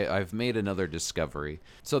 but I've made another discovery.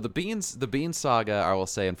 So the beans saga, I will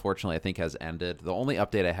say, unfortunately, I think has ended. The only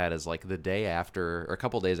update I had is like the day after, or a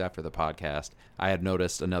couple days after the podcast, I had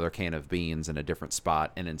noticed another can of beans in a different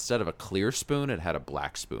spot, and instead of a clear spoon, it had a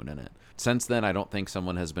black spoon in it. Since then, I don't think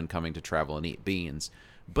someone has been coming to Travel and Eat beans,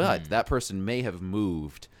 but that person may have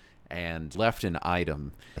moved and left an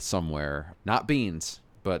item somewhere, not beans,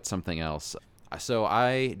 but something else. So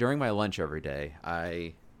during my lunch every day,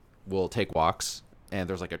 I will take walks, and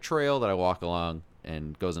there's like a trail that I walk along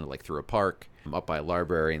and goes into like through a park, up by a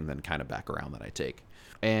library, and then kind of back around that I take.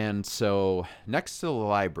 And so next to the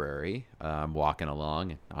library, I'm walking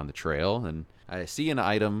along on the trail, and I see an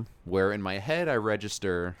item where in my head I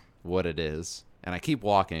register what it is, and I keep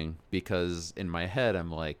walking because in my head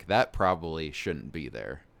I'm like, that probably shouldn't be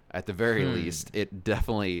there. At the very least, it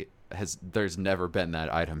definitely there's never been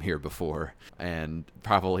that item here before, and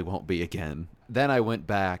probably won't be again. Then I went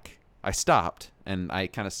back, I stopped, and I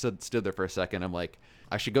kind of stood there for a second. I'm like,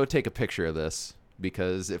 I should go take a picture of this,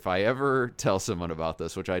 because if I ever tell someone about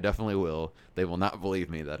this, which I definitely will, they will not believe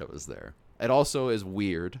me that it was there. It also is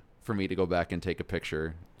weird for me to go back and take a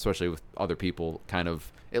picture, especially with other people kind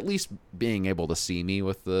of at least being able to see me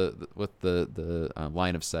with the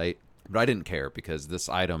line of sight. But I didn't care, because this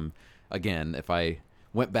item, again, if I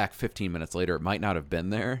went back 15 minutes later, it might not have been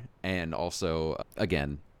there. And also,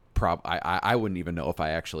 again, I wouldn't even know if I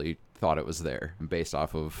actually thought it was there, based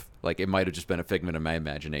off of, like, it might have just been a figment of my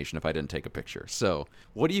imagination if I didn't take a picture. So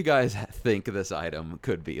what do you guys think this item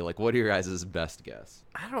could be? Like, what are your guys' best guess?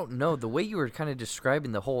 I don't know. The way you were kind of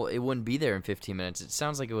describing the whole, it wouldn't be there in 15 minutes, it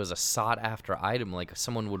sounds like it was a sought-after item, like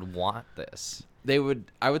someone would want this. I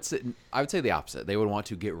would say the opposite. They would want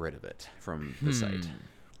to get rid of it from the site.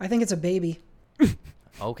 I think it's a baby.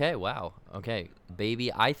 Okay, wow. Okay,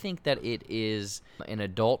 baby. I think that it is an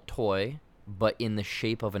adult toy, but in the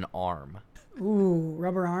shape of an arm. Ooh,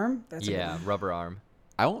 rubber arm? That's a good one. Rubber arm.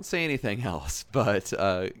 I won't say anything else, but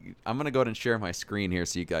I'm going to go ahead and share my screen here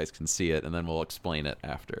so you guys can see it, and then we'll explain it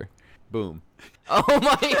after. Boom. Oh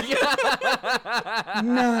my god!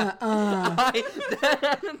 Nuh-uh.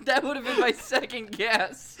 That would have been my second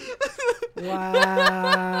guess.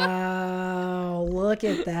 Wow. Look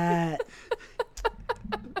at that.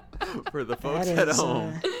 For the folks That at is,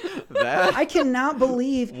 home, that I cannot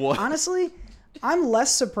believe, What? honestly, I'm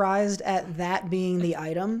less surprised at that being the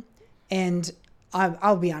item. And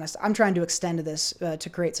I'll be honest, I'm trying to extend this to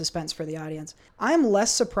create suspense for the audience. I'm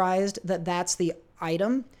less surprised that that's the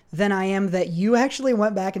item than I am that you actually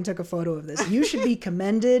went back and took a photo of this. You should be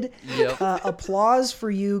commended. Yep. Applause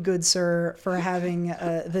for you, good sir, for having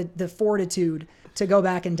the fortitude to go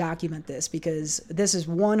back and document this, because this is,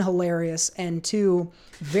 one, hilarious, and two,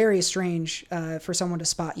 very strange for someone to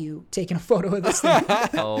spot you taking a photo of this thing.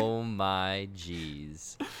 Oh my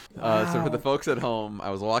jeez. So for the folks at home, I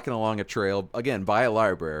was walking along a trail, again, by a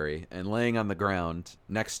library, and laying on the ground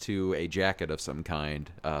next to a jacket of some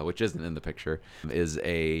kind, which isn't in the picture, is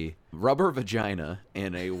a rubber vagina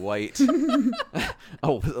in a white...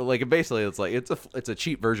 like, basically, it's a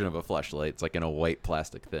cheap version of a fleshlight. It's like in a white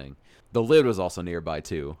plastic thing. The lid was also nearby,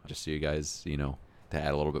 too, just so you guys, to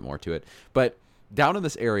add a little bit more to it. But down in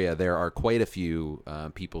this area, there are quite a few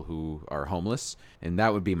people who are homeless, and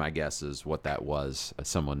that would be my guess is what that was.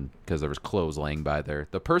 Someone, because there was clothes laying by there.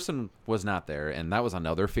 The person was not there, and that was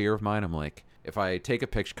another fear of mine. I'm like, if I take a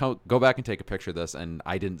picture, go back and take a picture of this, and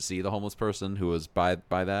I didn't see the homeless person who was by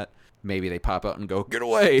that, maybe they pop out and go, get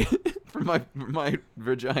away from my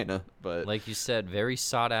vagina. But Like you said, very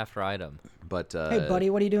sought after item. But Hey, buddy,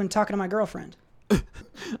 what are you doing talking to my girlfriend?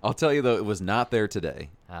 I'll tell you, though, it was not there today.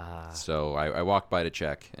 Ah. So I walked by to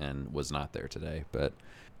check and was not there today. But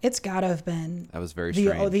It's gotta have been that was very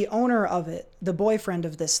strange. the owner of it, the boyfriend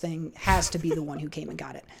of this thing, has to be the one who came and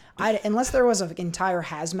got it. Unless there was an entire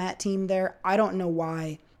hazmat team there, I don't know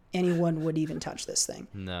why anyone would even touch this thing.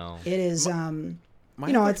 No. It is,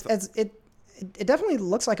 it definitely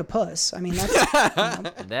looks like a puss. I mean,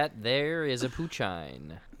 that's That there is a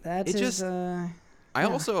poochine. that It is, just- I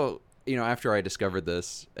also, after I discovered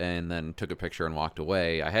this and then took a picture and walked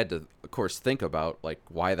away, I had to, of course, think about, like,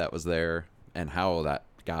 why that was there and how that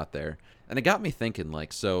got there. And it got me thinking,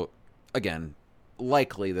 like, so, again,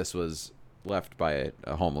 likely this was left by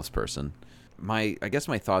a homeless person. I guess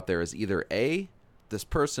my thought there is either A, this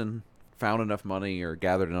person found enough money or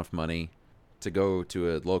gathered enough money to go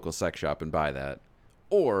to a local sex shop and buy that.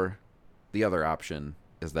 Or the other option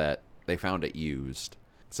is that they found it used.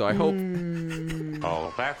 So I hope...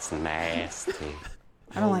 Oh, that's nasty.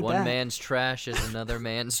 I don't like One that. man's trash is another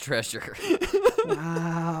man's treasure.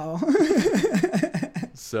 Wow.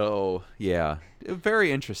 So, yeah.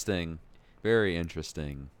 Very interesting. Very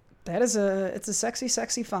interesting. It's a sexy,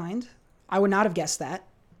 sexy find. I would not have guessed that.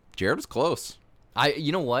 Jared was close.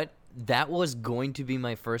 You know what? That was going to be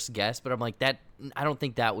my first guess, but I'm like, I don't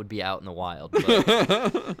think that would be out in the wild.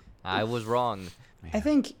 But I was wrong. I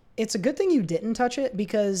think it's a good thing you didn't touch it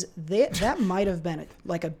because that might have been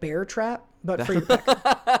like a bear trap, but for your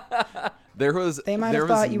pecker. They might have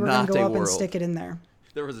thought you were going to go up and stick it in there.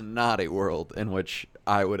 There was not a world in which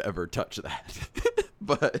I would ever touch that.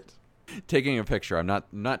 But taking a picture, I'm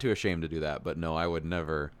not too ashamed to do that. But no, I would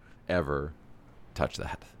never, ever touch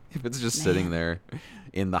that. If it's just sitting there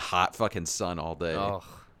in the hot fucking sun all day. Oh,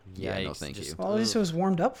 yeah, no, yikes, thank you. Well, at least it was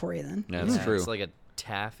warmed up for you then. Yeah, that's true. It's like a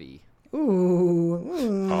taffy.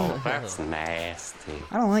 Ooh. Oh, that's nasty.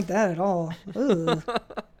 I don't like that at all. Ooh.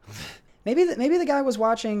 Maybe the guy was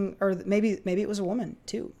watching, or maybe it was a woman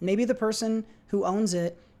too. Maybe the person who owns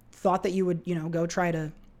it thought that you would, go try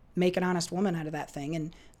to make an honest woman out of that thing,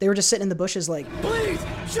 and they were just sitting in the bushes like, Please,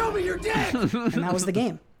 show me your dick! and that was the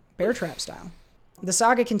game, bear trap style. The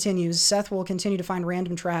saga continues. Seth will continue to find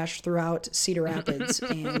random trash throughout Cedar Rapids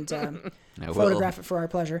and photograph it for our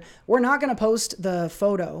pleasure. We're not going to post the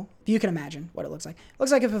photo. You can imagine what it looks like. It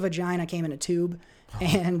looks like if a vagina came in a tube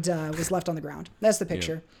and was left on the ground. That's the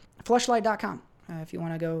picture. Yeah. Fleshlight.com if you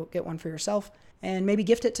want to go get one for yourself and maybe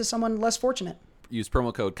gift it to someone less fortunate. Use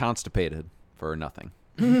promo code Constipated for nothing.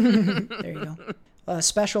 There you go. A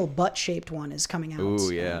special butt-shaped one is coming out.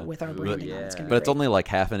 Ooh, yeah. With our branding on it. It's gonna be but it's great. only like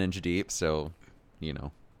half an inch deep, so,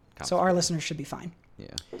 So our listeners should be fine.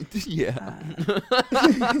 Yeah.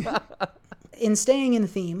 In staying in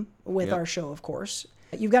theme with our show, of course,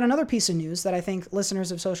 you've got another piece of news that I think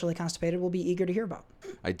listeners of Socially Constipated will be eager to hear about.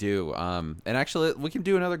 I do. And actually, we can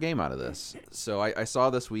do another game out of this. So I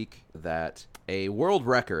saw this week that a world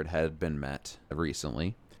record had been met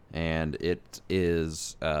recently. And it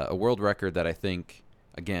is a world record that I think,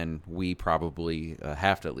 again, we probably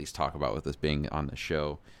have to at least talk about with this being on the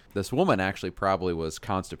show. This woman actually probably was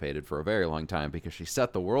constipated for a very long time because she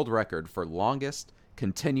set the world record for longest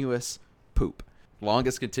continuous poop.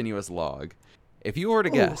 Longest continuous log. If you were to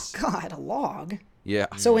guess. Oh, God, a log? Yeah.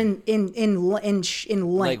 So in length.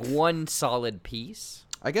 Like one solid piece?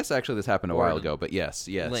 I guess actually this happened a while ago, but yes.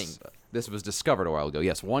 Length. This was discovered a while ago.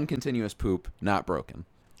 Yes, one continuous poop, not broken.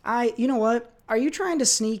 You know what? Are you trying to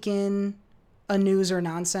sneak in a news or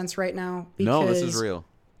nonsense right now? Because no, this is real.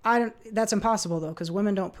 That's impossible though, because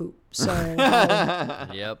women don't poop. So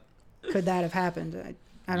Yep. Could that have happened?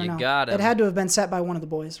 I don't know. Got him. It had to have been set by one of the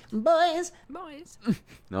boys. Boys.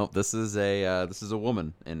 No, this is a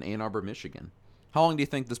woman in Ann Arbor, Michigan. How long do you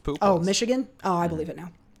think this poop Oh, was? Michigan? Oh, I believe it now.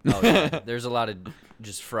 Oh, yeah. There's a lot of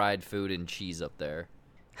just fried food and cheese up there.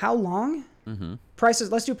 How long? Mm-hmm.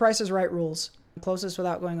 Prices. Let's do Prices Right rules. Closest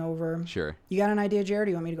without going over. Sure. You got an idea, Jared?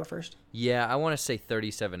 Or you want me to go first? Yeah, I want to say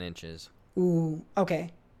 37 inches. Ooh, okay.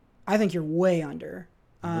 I think you're way under.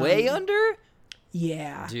 Way under?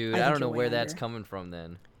 Yeah. Dude, think I don't know you're way where that's under. coming from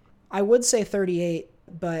then. I would say 38,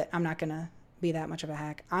 but I'm not going to be that much of a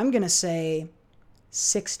hack. I'm going to say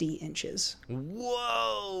 60 inches.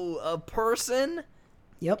 Whoa, a person?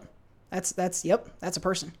 Yep. That's a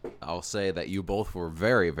person. I'll say that you both were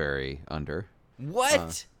very, very under.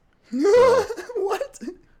 What? What?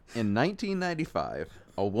 In 1995,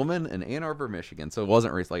 a woman in Ann Arbor, Michigan, so it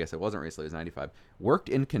wasn't recently, like I said, it wasn't recently, it was 95, worked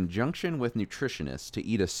in conjunction with nutritionists to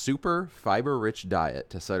eat a super fiber-rich diet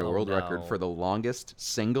to set a world record for the longest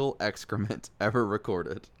single excrement ever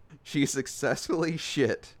recorded. She successfully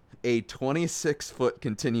shit a 26-foot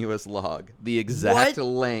continuous log, the exact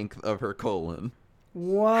length of her colon.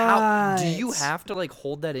 What? How, do you have to like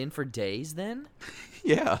hold that in for days then?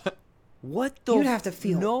 Yeah. What the? You'd have to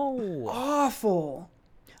feel awful.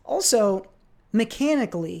 Also,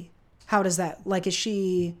 mechanically, how does that? Like, is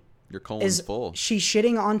she? Your colon's full. She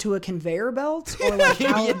shitting onto a conveyor belt, or like?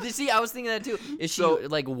 How, Yeah, see, I was thinking that too. Is she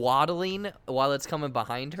like waddling while it's coming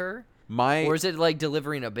behind her? Or is it like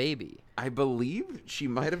delivering a baby? I believe she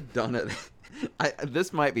might have done it.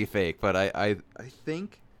 This might be fake, but I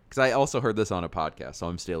think because I also heard this on a podcast, so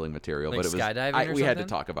I'm stealing material. Like but it was skydiving or we had to something?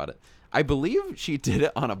 talk about it. I believe she did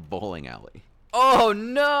it on a bowling alley. Oh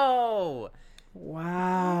no!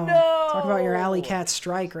 wow. No! Talk about your alley cat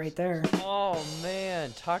strike right there. Oh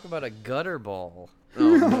man, talk about a gutter ball.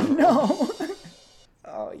 No.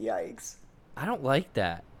 Oh yikes. I don't like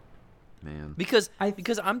that. Man. Because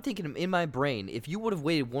I'm thinking in my brain, if you would have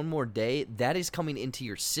waited one more day, that is coming into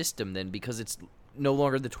your system then because it's no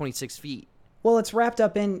longer the 26 feet. Well, it's wrapped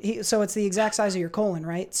up in, so it's the exact size of your colon,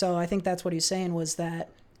 right? So I think that's what he's saying was that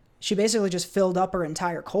she basically just filled up her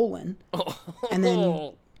entire colon. And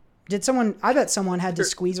then I bet someone had to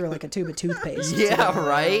squeeze her like a tube of toothpaste. Yeah,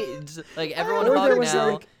 right? It's like everyone Or hug there was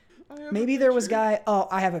now. like, maybe there was I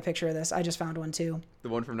have a picture of this. I just found one too. The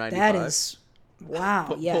one from 95? That is,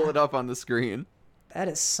 wow, yeah. Pull it up on the screen. That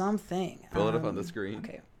is something. Pull it up on the screen.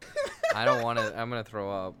 Okay. I don't want to. I'm going to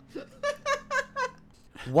throw up.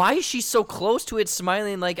 Why is she so close to it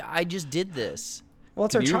smiling like I just did this? Well,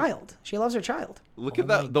 it's her child. She loves her child. Look at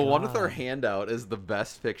that. The one with her hand out is the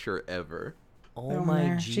best picture ever. Oh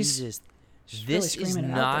my Jesus. She's This really is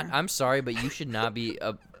screaming it out not. there. I'm sorry, but you should not be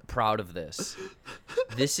proud of this.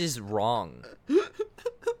 This is wrong.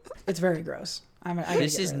 It's very gross. I gotta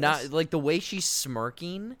This get is rid of not this. like the way she's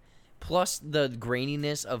smirking, plus the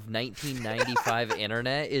graininess of 1995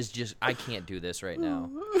 internet is just. I can't do this right now.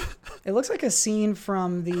 It looks like a scene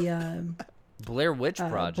from the Blair Witch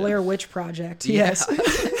Project. Blair Witch Project. Yes.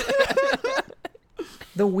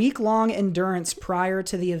 The week-long endurance prior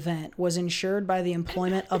to the event was ensured by the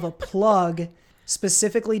employment of a plug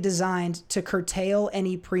specifically designed to curtail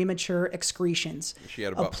any premature excretions. She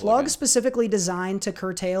had a A butt plug plug in. specifically designed to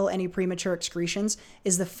curtail any premature excretions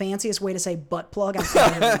is the fanciest way to say butt plug I've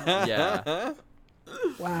ever known. Yeah.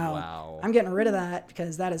 Wow. I'm getting rid of that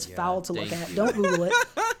because that is foul to look thank at. you. Don't Google it.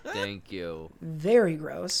 Thank you. Very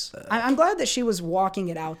gross. I'm glad that she was walking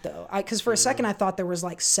it out though, because for a second I thought there was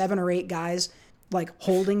like 7 or 8 guys like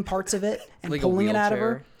holding parts of it and Like a pulling it out of her,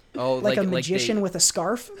 wheelchair? Oh, like a they- magician with a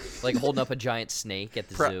scarf. like holding up a giant snake at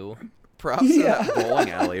the zoo. Props to that bowling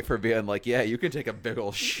alley for being like, yeah, you can take a big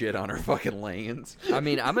old shit on her fucking lanes. I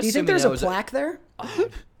mean, I'm Do you assuming think there's that a was plaque there?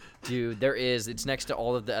 Dude, there is. It's next to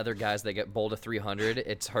all of the other guys that get bowled to 300.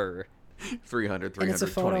 It's her. 300, And it's a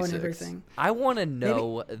photo and 326. everything. I want to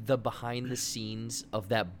know the behind the scenes of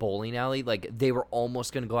that bowling alley. Like they were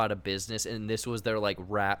almost going to go out of business, and this was their like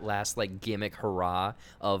last like gimmick hurrah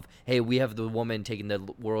of, hey, we have the woman taking the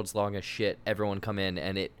world's longest shit. Everyone come in,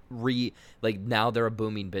 and it like now they're a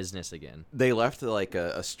booming business again. They left like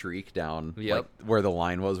a streak down like, where the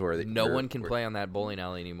line was where No one can play on that bowling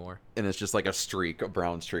alley anymore. And it's just like a streak, a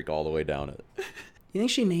brown streak all the way down it. You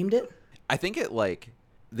think she named it? I think it like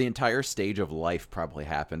the entire stage of life probably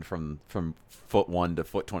happened from foot 1 to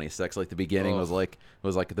foot 26. Like the beginning was like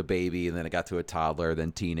the baby, and then it got to a toddler,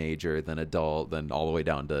 then teenager, then adult, then all the way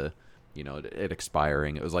down to, you know, it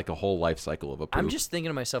expiring. It was like a whole life cycle of a poop. I'm just thinking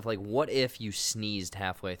to myself, like, what if you sneezed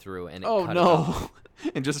halfway through and it oh cut it no, off?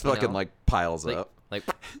 and just You fucking know? like piles Like, up. like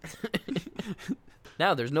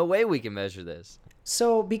now there's no way we can measure this.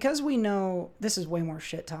 So because we know this is way more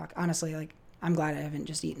shit talk. Honestly, like I'm glad I haven't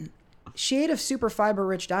just eaten. She ate a super fiber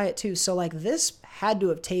rich diet too, so like this had to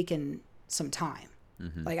have taken some time.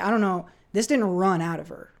 Like I don't know, this didn't run out of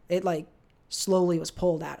her. It like slowly was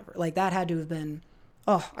pulled out of her. Like that had to have been,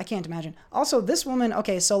 oh, I can't imagine. Also, this woman,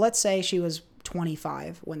 okay, so let's say she was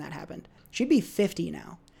 25 when that happened. She'd be 50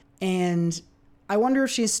 now. And I wonder if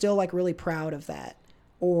she's still like really proud of that,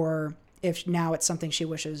 or if now it's something she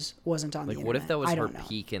wishes wasn't on the internet. What if that was I her don't know.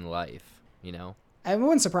 peak in life? You know? It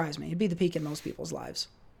wouldn't surprise me. It'd be the peak in most people's lives.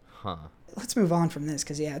 Huh. Let's move on from this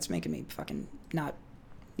because, yeah, it's making me fucking not.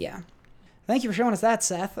 Yeah. Thank you for showing us that,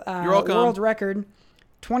 Seth. You're welcome. World record.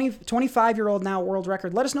 25-year-old now, world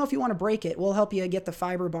record. Let us know if you want to break it. We'll help you get the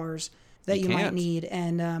fiber bars that you might can't. need,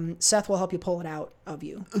 and Seth will help you pull it out of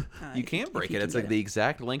you. You can't break it. It's like the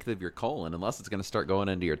exact length of your colon, unless it's going to start going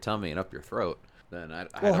into your tummy and up your throat. Then I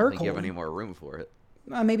Well, don't her think you have colon. any more room for it.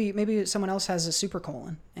 Maybe someone else has a super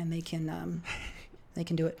colon, and they can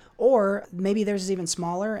do it. Or maybe theirs is even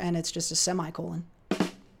smaller, and it's just a semicolon.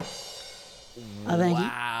 Thank you.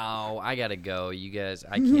 Wow. I gotta go. You guys,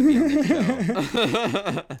 I can't be on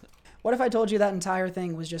the show. What if I told you that entire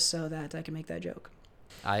thing was just so that I could make that joke?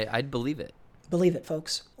 I'd believe it. Believe it,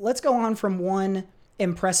 folks. Let's go on from one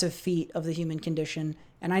impressive feat of the human condition,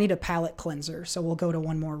 and I need a palate cleanser, so we'll go to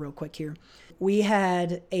one more real quick here. We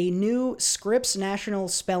had a new Scripps National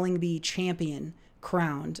Spelling Bee champion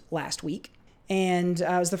crowned last week, and it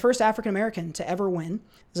was the first African-American to ever win.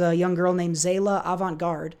 It was a young girl named Zayla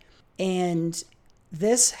Avant-Garde, and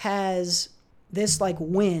this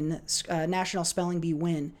win, National Spelling Bee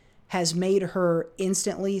win, has made her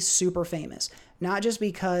instantly super famous. Not just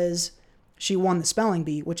because she won the spelling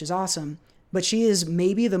bee, which is awesome, but she is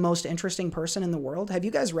maybe the most interesting person in the world. Have you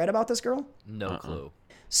guys read about this girl? No clue.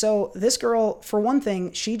 So this girl, for one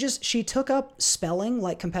thing, she took up spelling,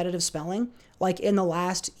 like competitive spelling, like in the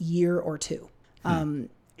last year or two.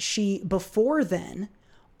 She, before then,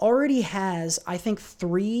 already has, I think,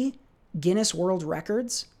 3 Guinness World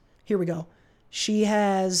Records. Here we go. She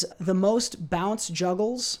has the most bounce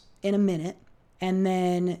juggles in a minute. And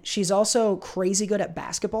then she's also crazy good at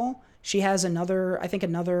basketball. She has another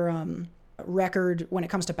record when it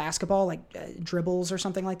comes to basketball, like dribbles or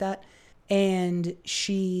something like that. And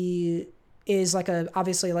she is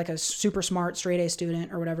obviously like a super smart straight A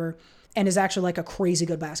student or whatever, and is actually like a crazy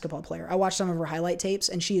good basketball player. I watched some of her highlight tapes,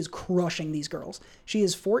 and she is crushing these girls. She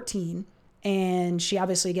is 14, and she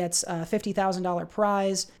obviously gets a $50,000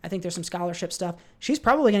 prize. I think there's some scholarship stuff. She's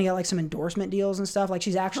probably going to get like some endorsement deals and stuff. Like,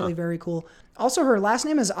 she's actually very cool. Also, her last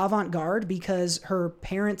name is Avant-Garde because her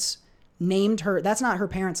parents named her. That's not her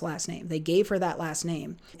parents' last name. They gave her that last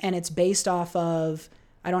name, and it's based off of,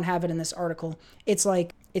 I don't have it in this article. It's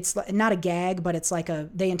not a gag, but it's like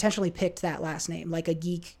they intentionally picked that last name, like a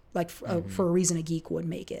geek, like for a reason a geek would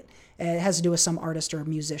make it. It has to do with some artist or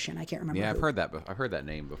musician. I can't remember. Yeah, who. I've heard that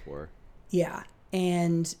name before. Yeah.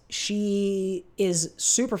 And she is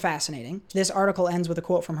super fascinating. This article ends with a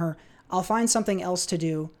quote from her. "I'll find something else to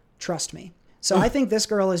do. Trust me." So I think this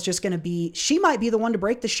girl is just going to be, she might be the one to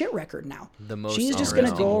break the shit record now. She's just going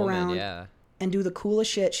to go around and do the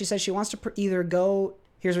coolest shit. She says she wants to either go,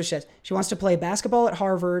 here's what she says. She wants to play basketball at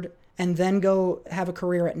Harvard and then go have a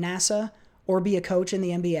career at NASA or be a coach in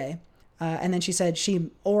the NBA. And then she said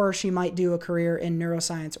she might do a career in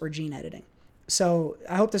neuroscience or gene editing. So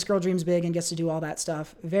I hope this girl dreams big and gets to do all that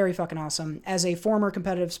stuff. Very fucking awesome. As a former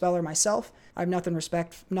competitive speller myself, I have nothing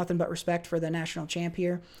but respect for the national champ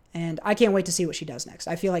here. And I can't wait to see what she does next.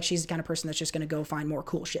 I feel like she's the kind of person that's just going to go find more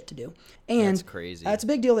cool shit to do. And that's crazy. It's a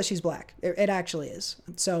big deal that she's black. It actually is.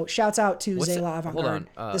 So shouts out to Zayla Avant-Garde. Hold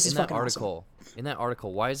on. This is fucking awesome. In that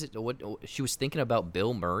article, why is it, what she was thinking about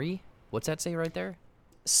Bill Murray? What's that say right there?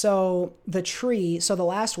 So the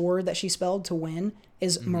last word that she spelled to win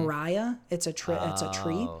is Mariah. It's a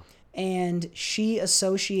tree. And she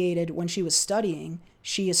associated, when she was studying,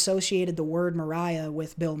 she associated the word Mariah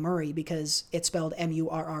with Bill Murray because it's spelled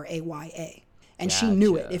Murraya. And she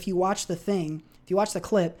knew it. If you watch the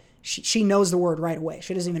clip, she knows the word right away.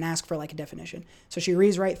 She doesn't even ask for like a definition. So she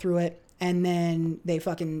reads right through it, and then they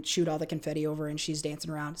fucking shoot all the confetti over, and she's dancing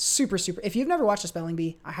around. Super, super. If you've never watched a spelling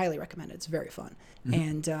bee, I highly recommend it. It's very fun.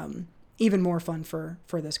 And even more fun for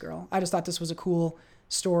this girl. I just thought this was a cool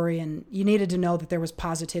story, and you needed to know that there was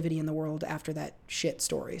positivity in the world after that shit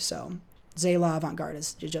story. So Zayla Avant-Garde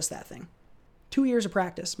is just that thing. 2 years of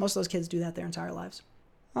practice. Most of those kids do that their entire lives.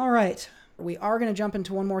 All right. We are going to jump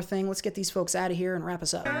into one more thing. Let's get these folks out of here and wrap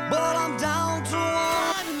us up. But I'm down to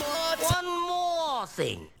one more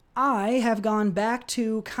thing. I have gone back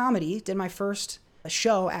to comedy. Did my first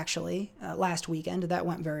show, actually, last weekend. That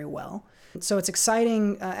went very well. So it's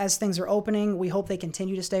exciting as things are opening. We hope they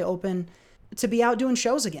continue to stay open, to be out doing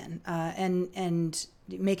shows again and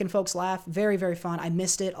making folks laugh. Very, very fun. I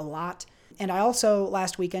missed it a lot. And I also,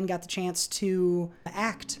 last weekend, got the chance to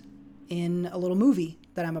act in a little movie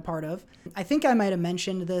that I'm a part of. I think I might have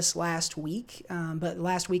mentioned this last week, but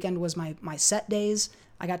last weekend was my set days.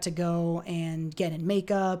 I got to go and get in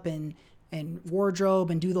makeup and wardrobe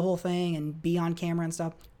and do the whole thing and be on camera and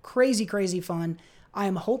stuff. Crazy, crazy fun. I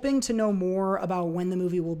am hoping to know more about when the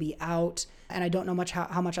movie will be out, and I don't know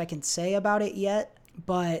how much I can say about it yet,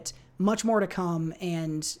 but much more to come,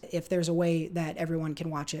 and if there's a way that everyone can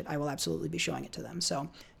watch it, I will absolutely be showing it to them. So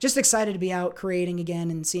just excited to be out creating again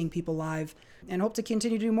and seeing people live, and hope to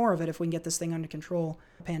continue to do more of it if we can get this thing under control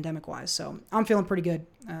pandemic-wise. So I'm feeling pretty good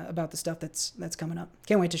about the stuff that's coming up.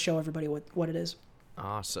 Can't wait to show everybody what it is.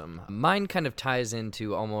 Awesome. Mine kind of ties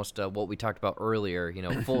into almost what we talked about earlier,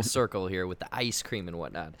 full circle here with the ice cream and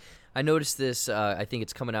whatnot. I noticed this, I think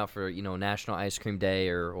it's coming out for, National Ice Cream Day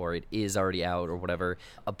or it is already out or whatever.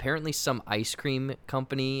 Apparently some ice cream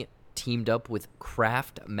company teamed up with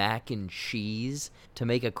Kraft Mac and Cheese to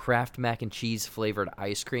make a Kraft Mac and Cheese flavored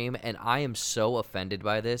ice cream. And I am so offended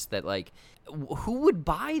by this that, who would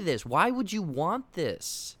buy this? Why would you want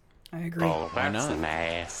this? I agree. Oh, that's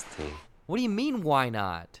nasty. What do you mean, why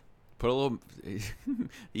not? Put a little.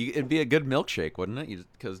 It'd be a good milkshake, wouldn't it?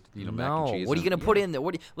 Because mac and cheese. What are you gonna put in there?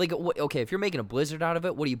 Okay, if you're making a blizzard out of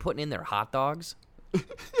it, what are you putting in there? Hot dogs?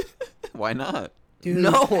 Why not? Dude,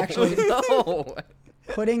 no, actually, no.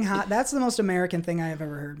 That's the most American thing I have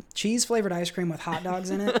ever heard. Cheese flavored ice cream with hot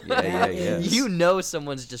dogs in it. Yeah.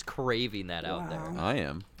 Someone's just craving that out there. I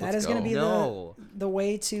am. That is going to be the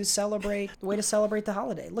way to celebrate the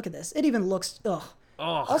holiday. Look at this. It even looks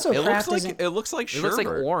Oh, also, it Kraft looks like sherbet. It looks like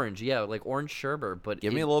orange, like orange sherbet. But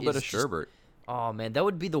give me a little bit of sherbet. Oh man, that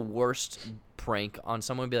would be the worst prank on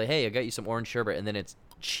someone. Be like, hey, I got you some orange sherbet, and then it's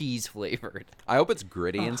cheese flavored. I hope it's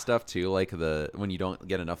gritty and stuff too, like when you don't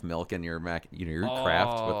get enough milk in your your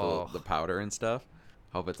Kraft with the powder and stuff.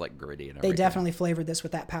 I hope it's like gritty and everything. They definitely flavored this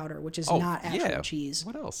with that powder, which is not actual cheese.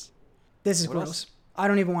 What else? This is gross. I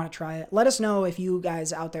don't even want to try it. Let us know if you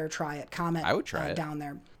guys out there try it. Comment I would try it. down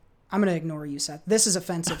there. I'm going to ignore you, Seth. This is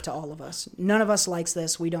offensive to all of us. None of us likes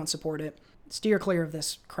this. We don't support it. Steer clear of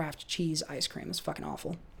this Kraft cheese ice cream. It's fucking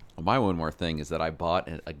awful. Well, my one more thing is that I bought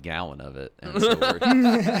a gallon of it. And, so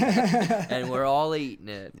and we're all eating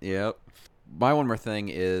it. Yep. My one more thing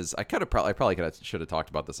is I probably should have talked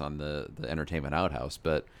about this on the Entertainment Outhouse,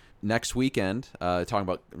 but next weekend, talking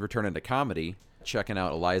about returning to comedy, checking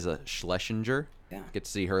out Iliza Shlesinger. Yeah. Get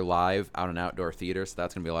to see her live out in outdoor theater, so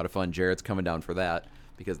that's going to be a lot of fun. Jared's coming down for that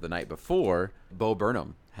because the night before, Bo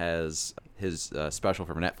Burnham has his special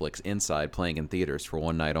from Netflix, Inside, playing in theaters for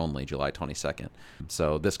one night only, July 22nd.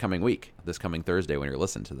 So this coming Thursday when you're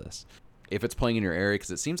listening to this. If it's playing in your area,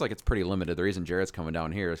 because it seems like it's pretty limited. The reason Jared's coming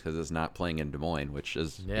down here is because it's not playing in Des Moines, which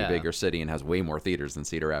is a bigger city and has way more theaters than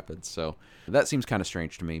Cedar Rapids. So that seems kind of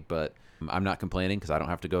strange to me, but I'm not complaining because I don't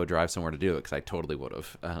have to go drive somewhere to do it, because I totally would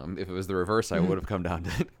have. If it was the reverse, I would have come down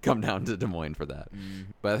to Des Moines for that.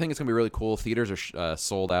 But I think it's going to be really cool. Theaters are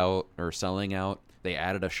sold out or selling out. They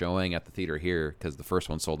added a showing at the theater here because the first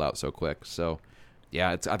one sold out so quick. So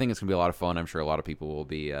yeah, I think it's going to be a lot of fun. I'm sure a lot of people will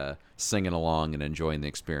be singing along and enjoying the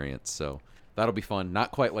experience. So that'll be fun.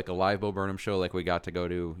 Not quite like a live Bo Burnham show like we got to go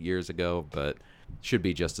to years ago, but should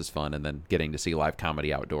be just as fun. And then getting to see live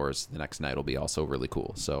comedy outdoors the next night will be also really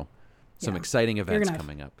cool. So some exciting events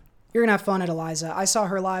coming up. You're going to have fun at Iliza. I saw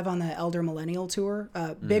her live on the Elder Millennial Tour.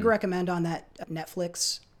 Big recommend on that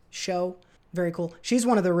Netflix show. Very cool. She's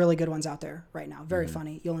one of the really good ones out there right now. Very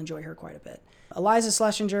funny. You'll enjoy her quite a bit. Iliza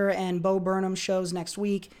Shlesinger and Bo Burnham shows next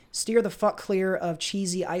week. Steer the fuck clear of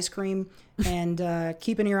cheesy ice cream and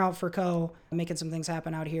keep an ear out for Co. making some things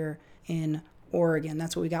happen out here in Oregon.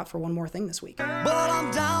 That's what we got for one more thing this week. But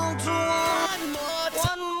I'm down to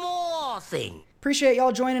one more thing. Appreciate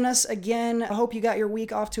y'all joining us again. I hope you got your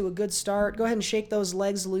week off to a good start. Go ahead and shake those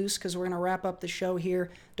legs loose because we're going to wrap up the show here.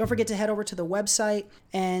 Don't forget to head over to the website.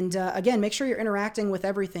 And again, make sure you're interacting with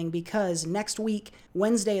everything because next week,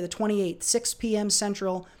 Wednesday the 28th, 6 p.m.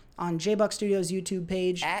 Central on J-Buck Studios YouTube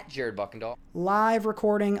page. At Jared Buckendahl. Live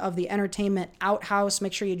recording of the Entertainment Outhouse.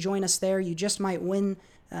 Make sure you join us there. You just might win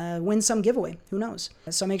some giveaway. Who knows?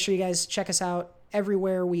 So make sure you guys check us out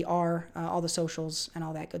everywhere we are, all the socials and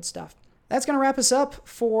all that good stuff. That's going to wrap us up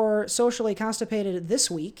for Socially Constipated this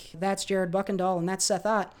week. That's Jared Buckendahl, and that's Seth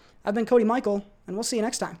Ott. I've been Cody Michael, and we'll see you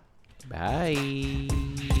next time. Bye.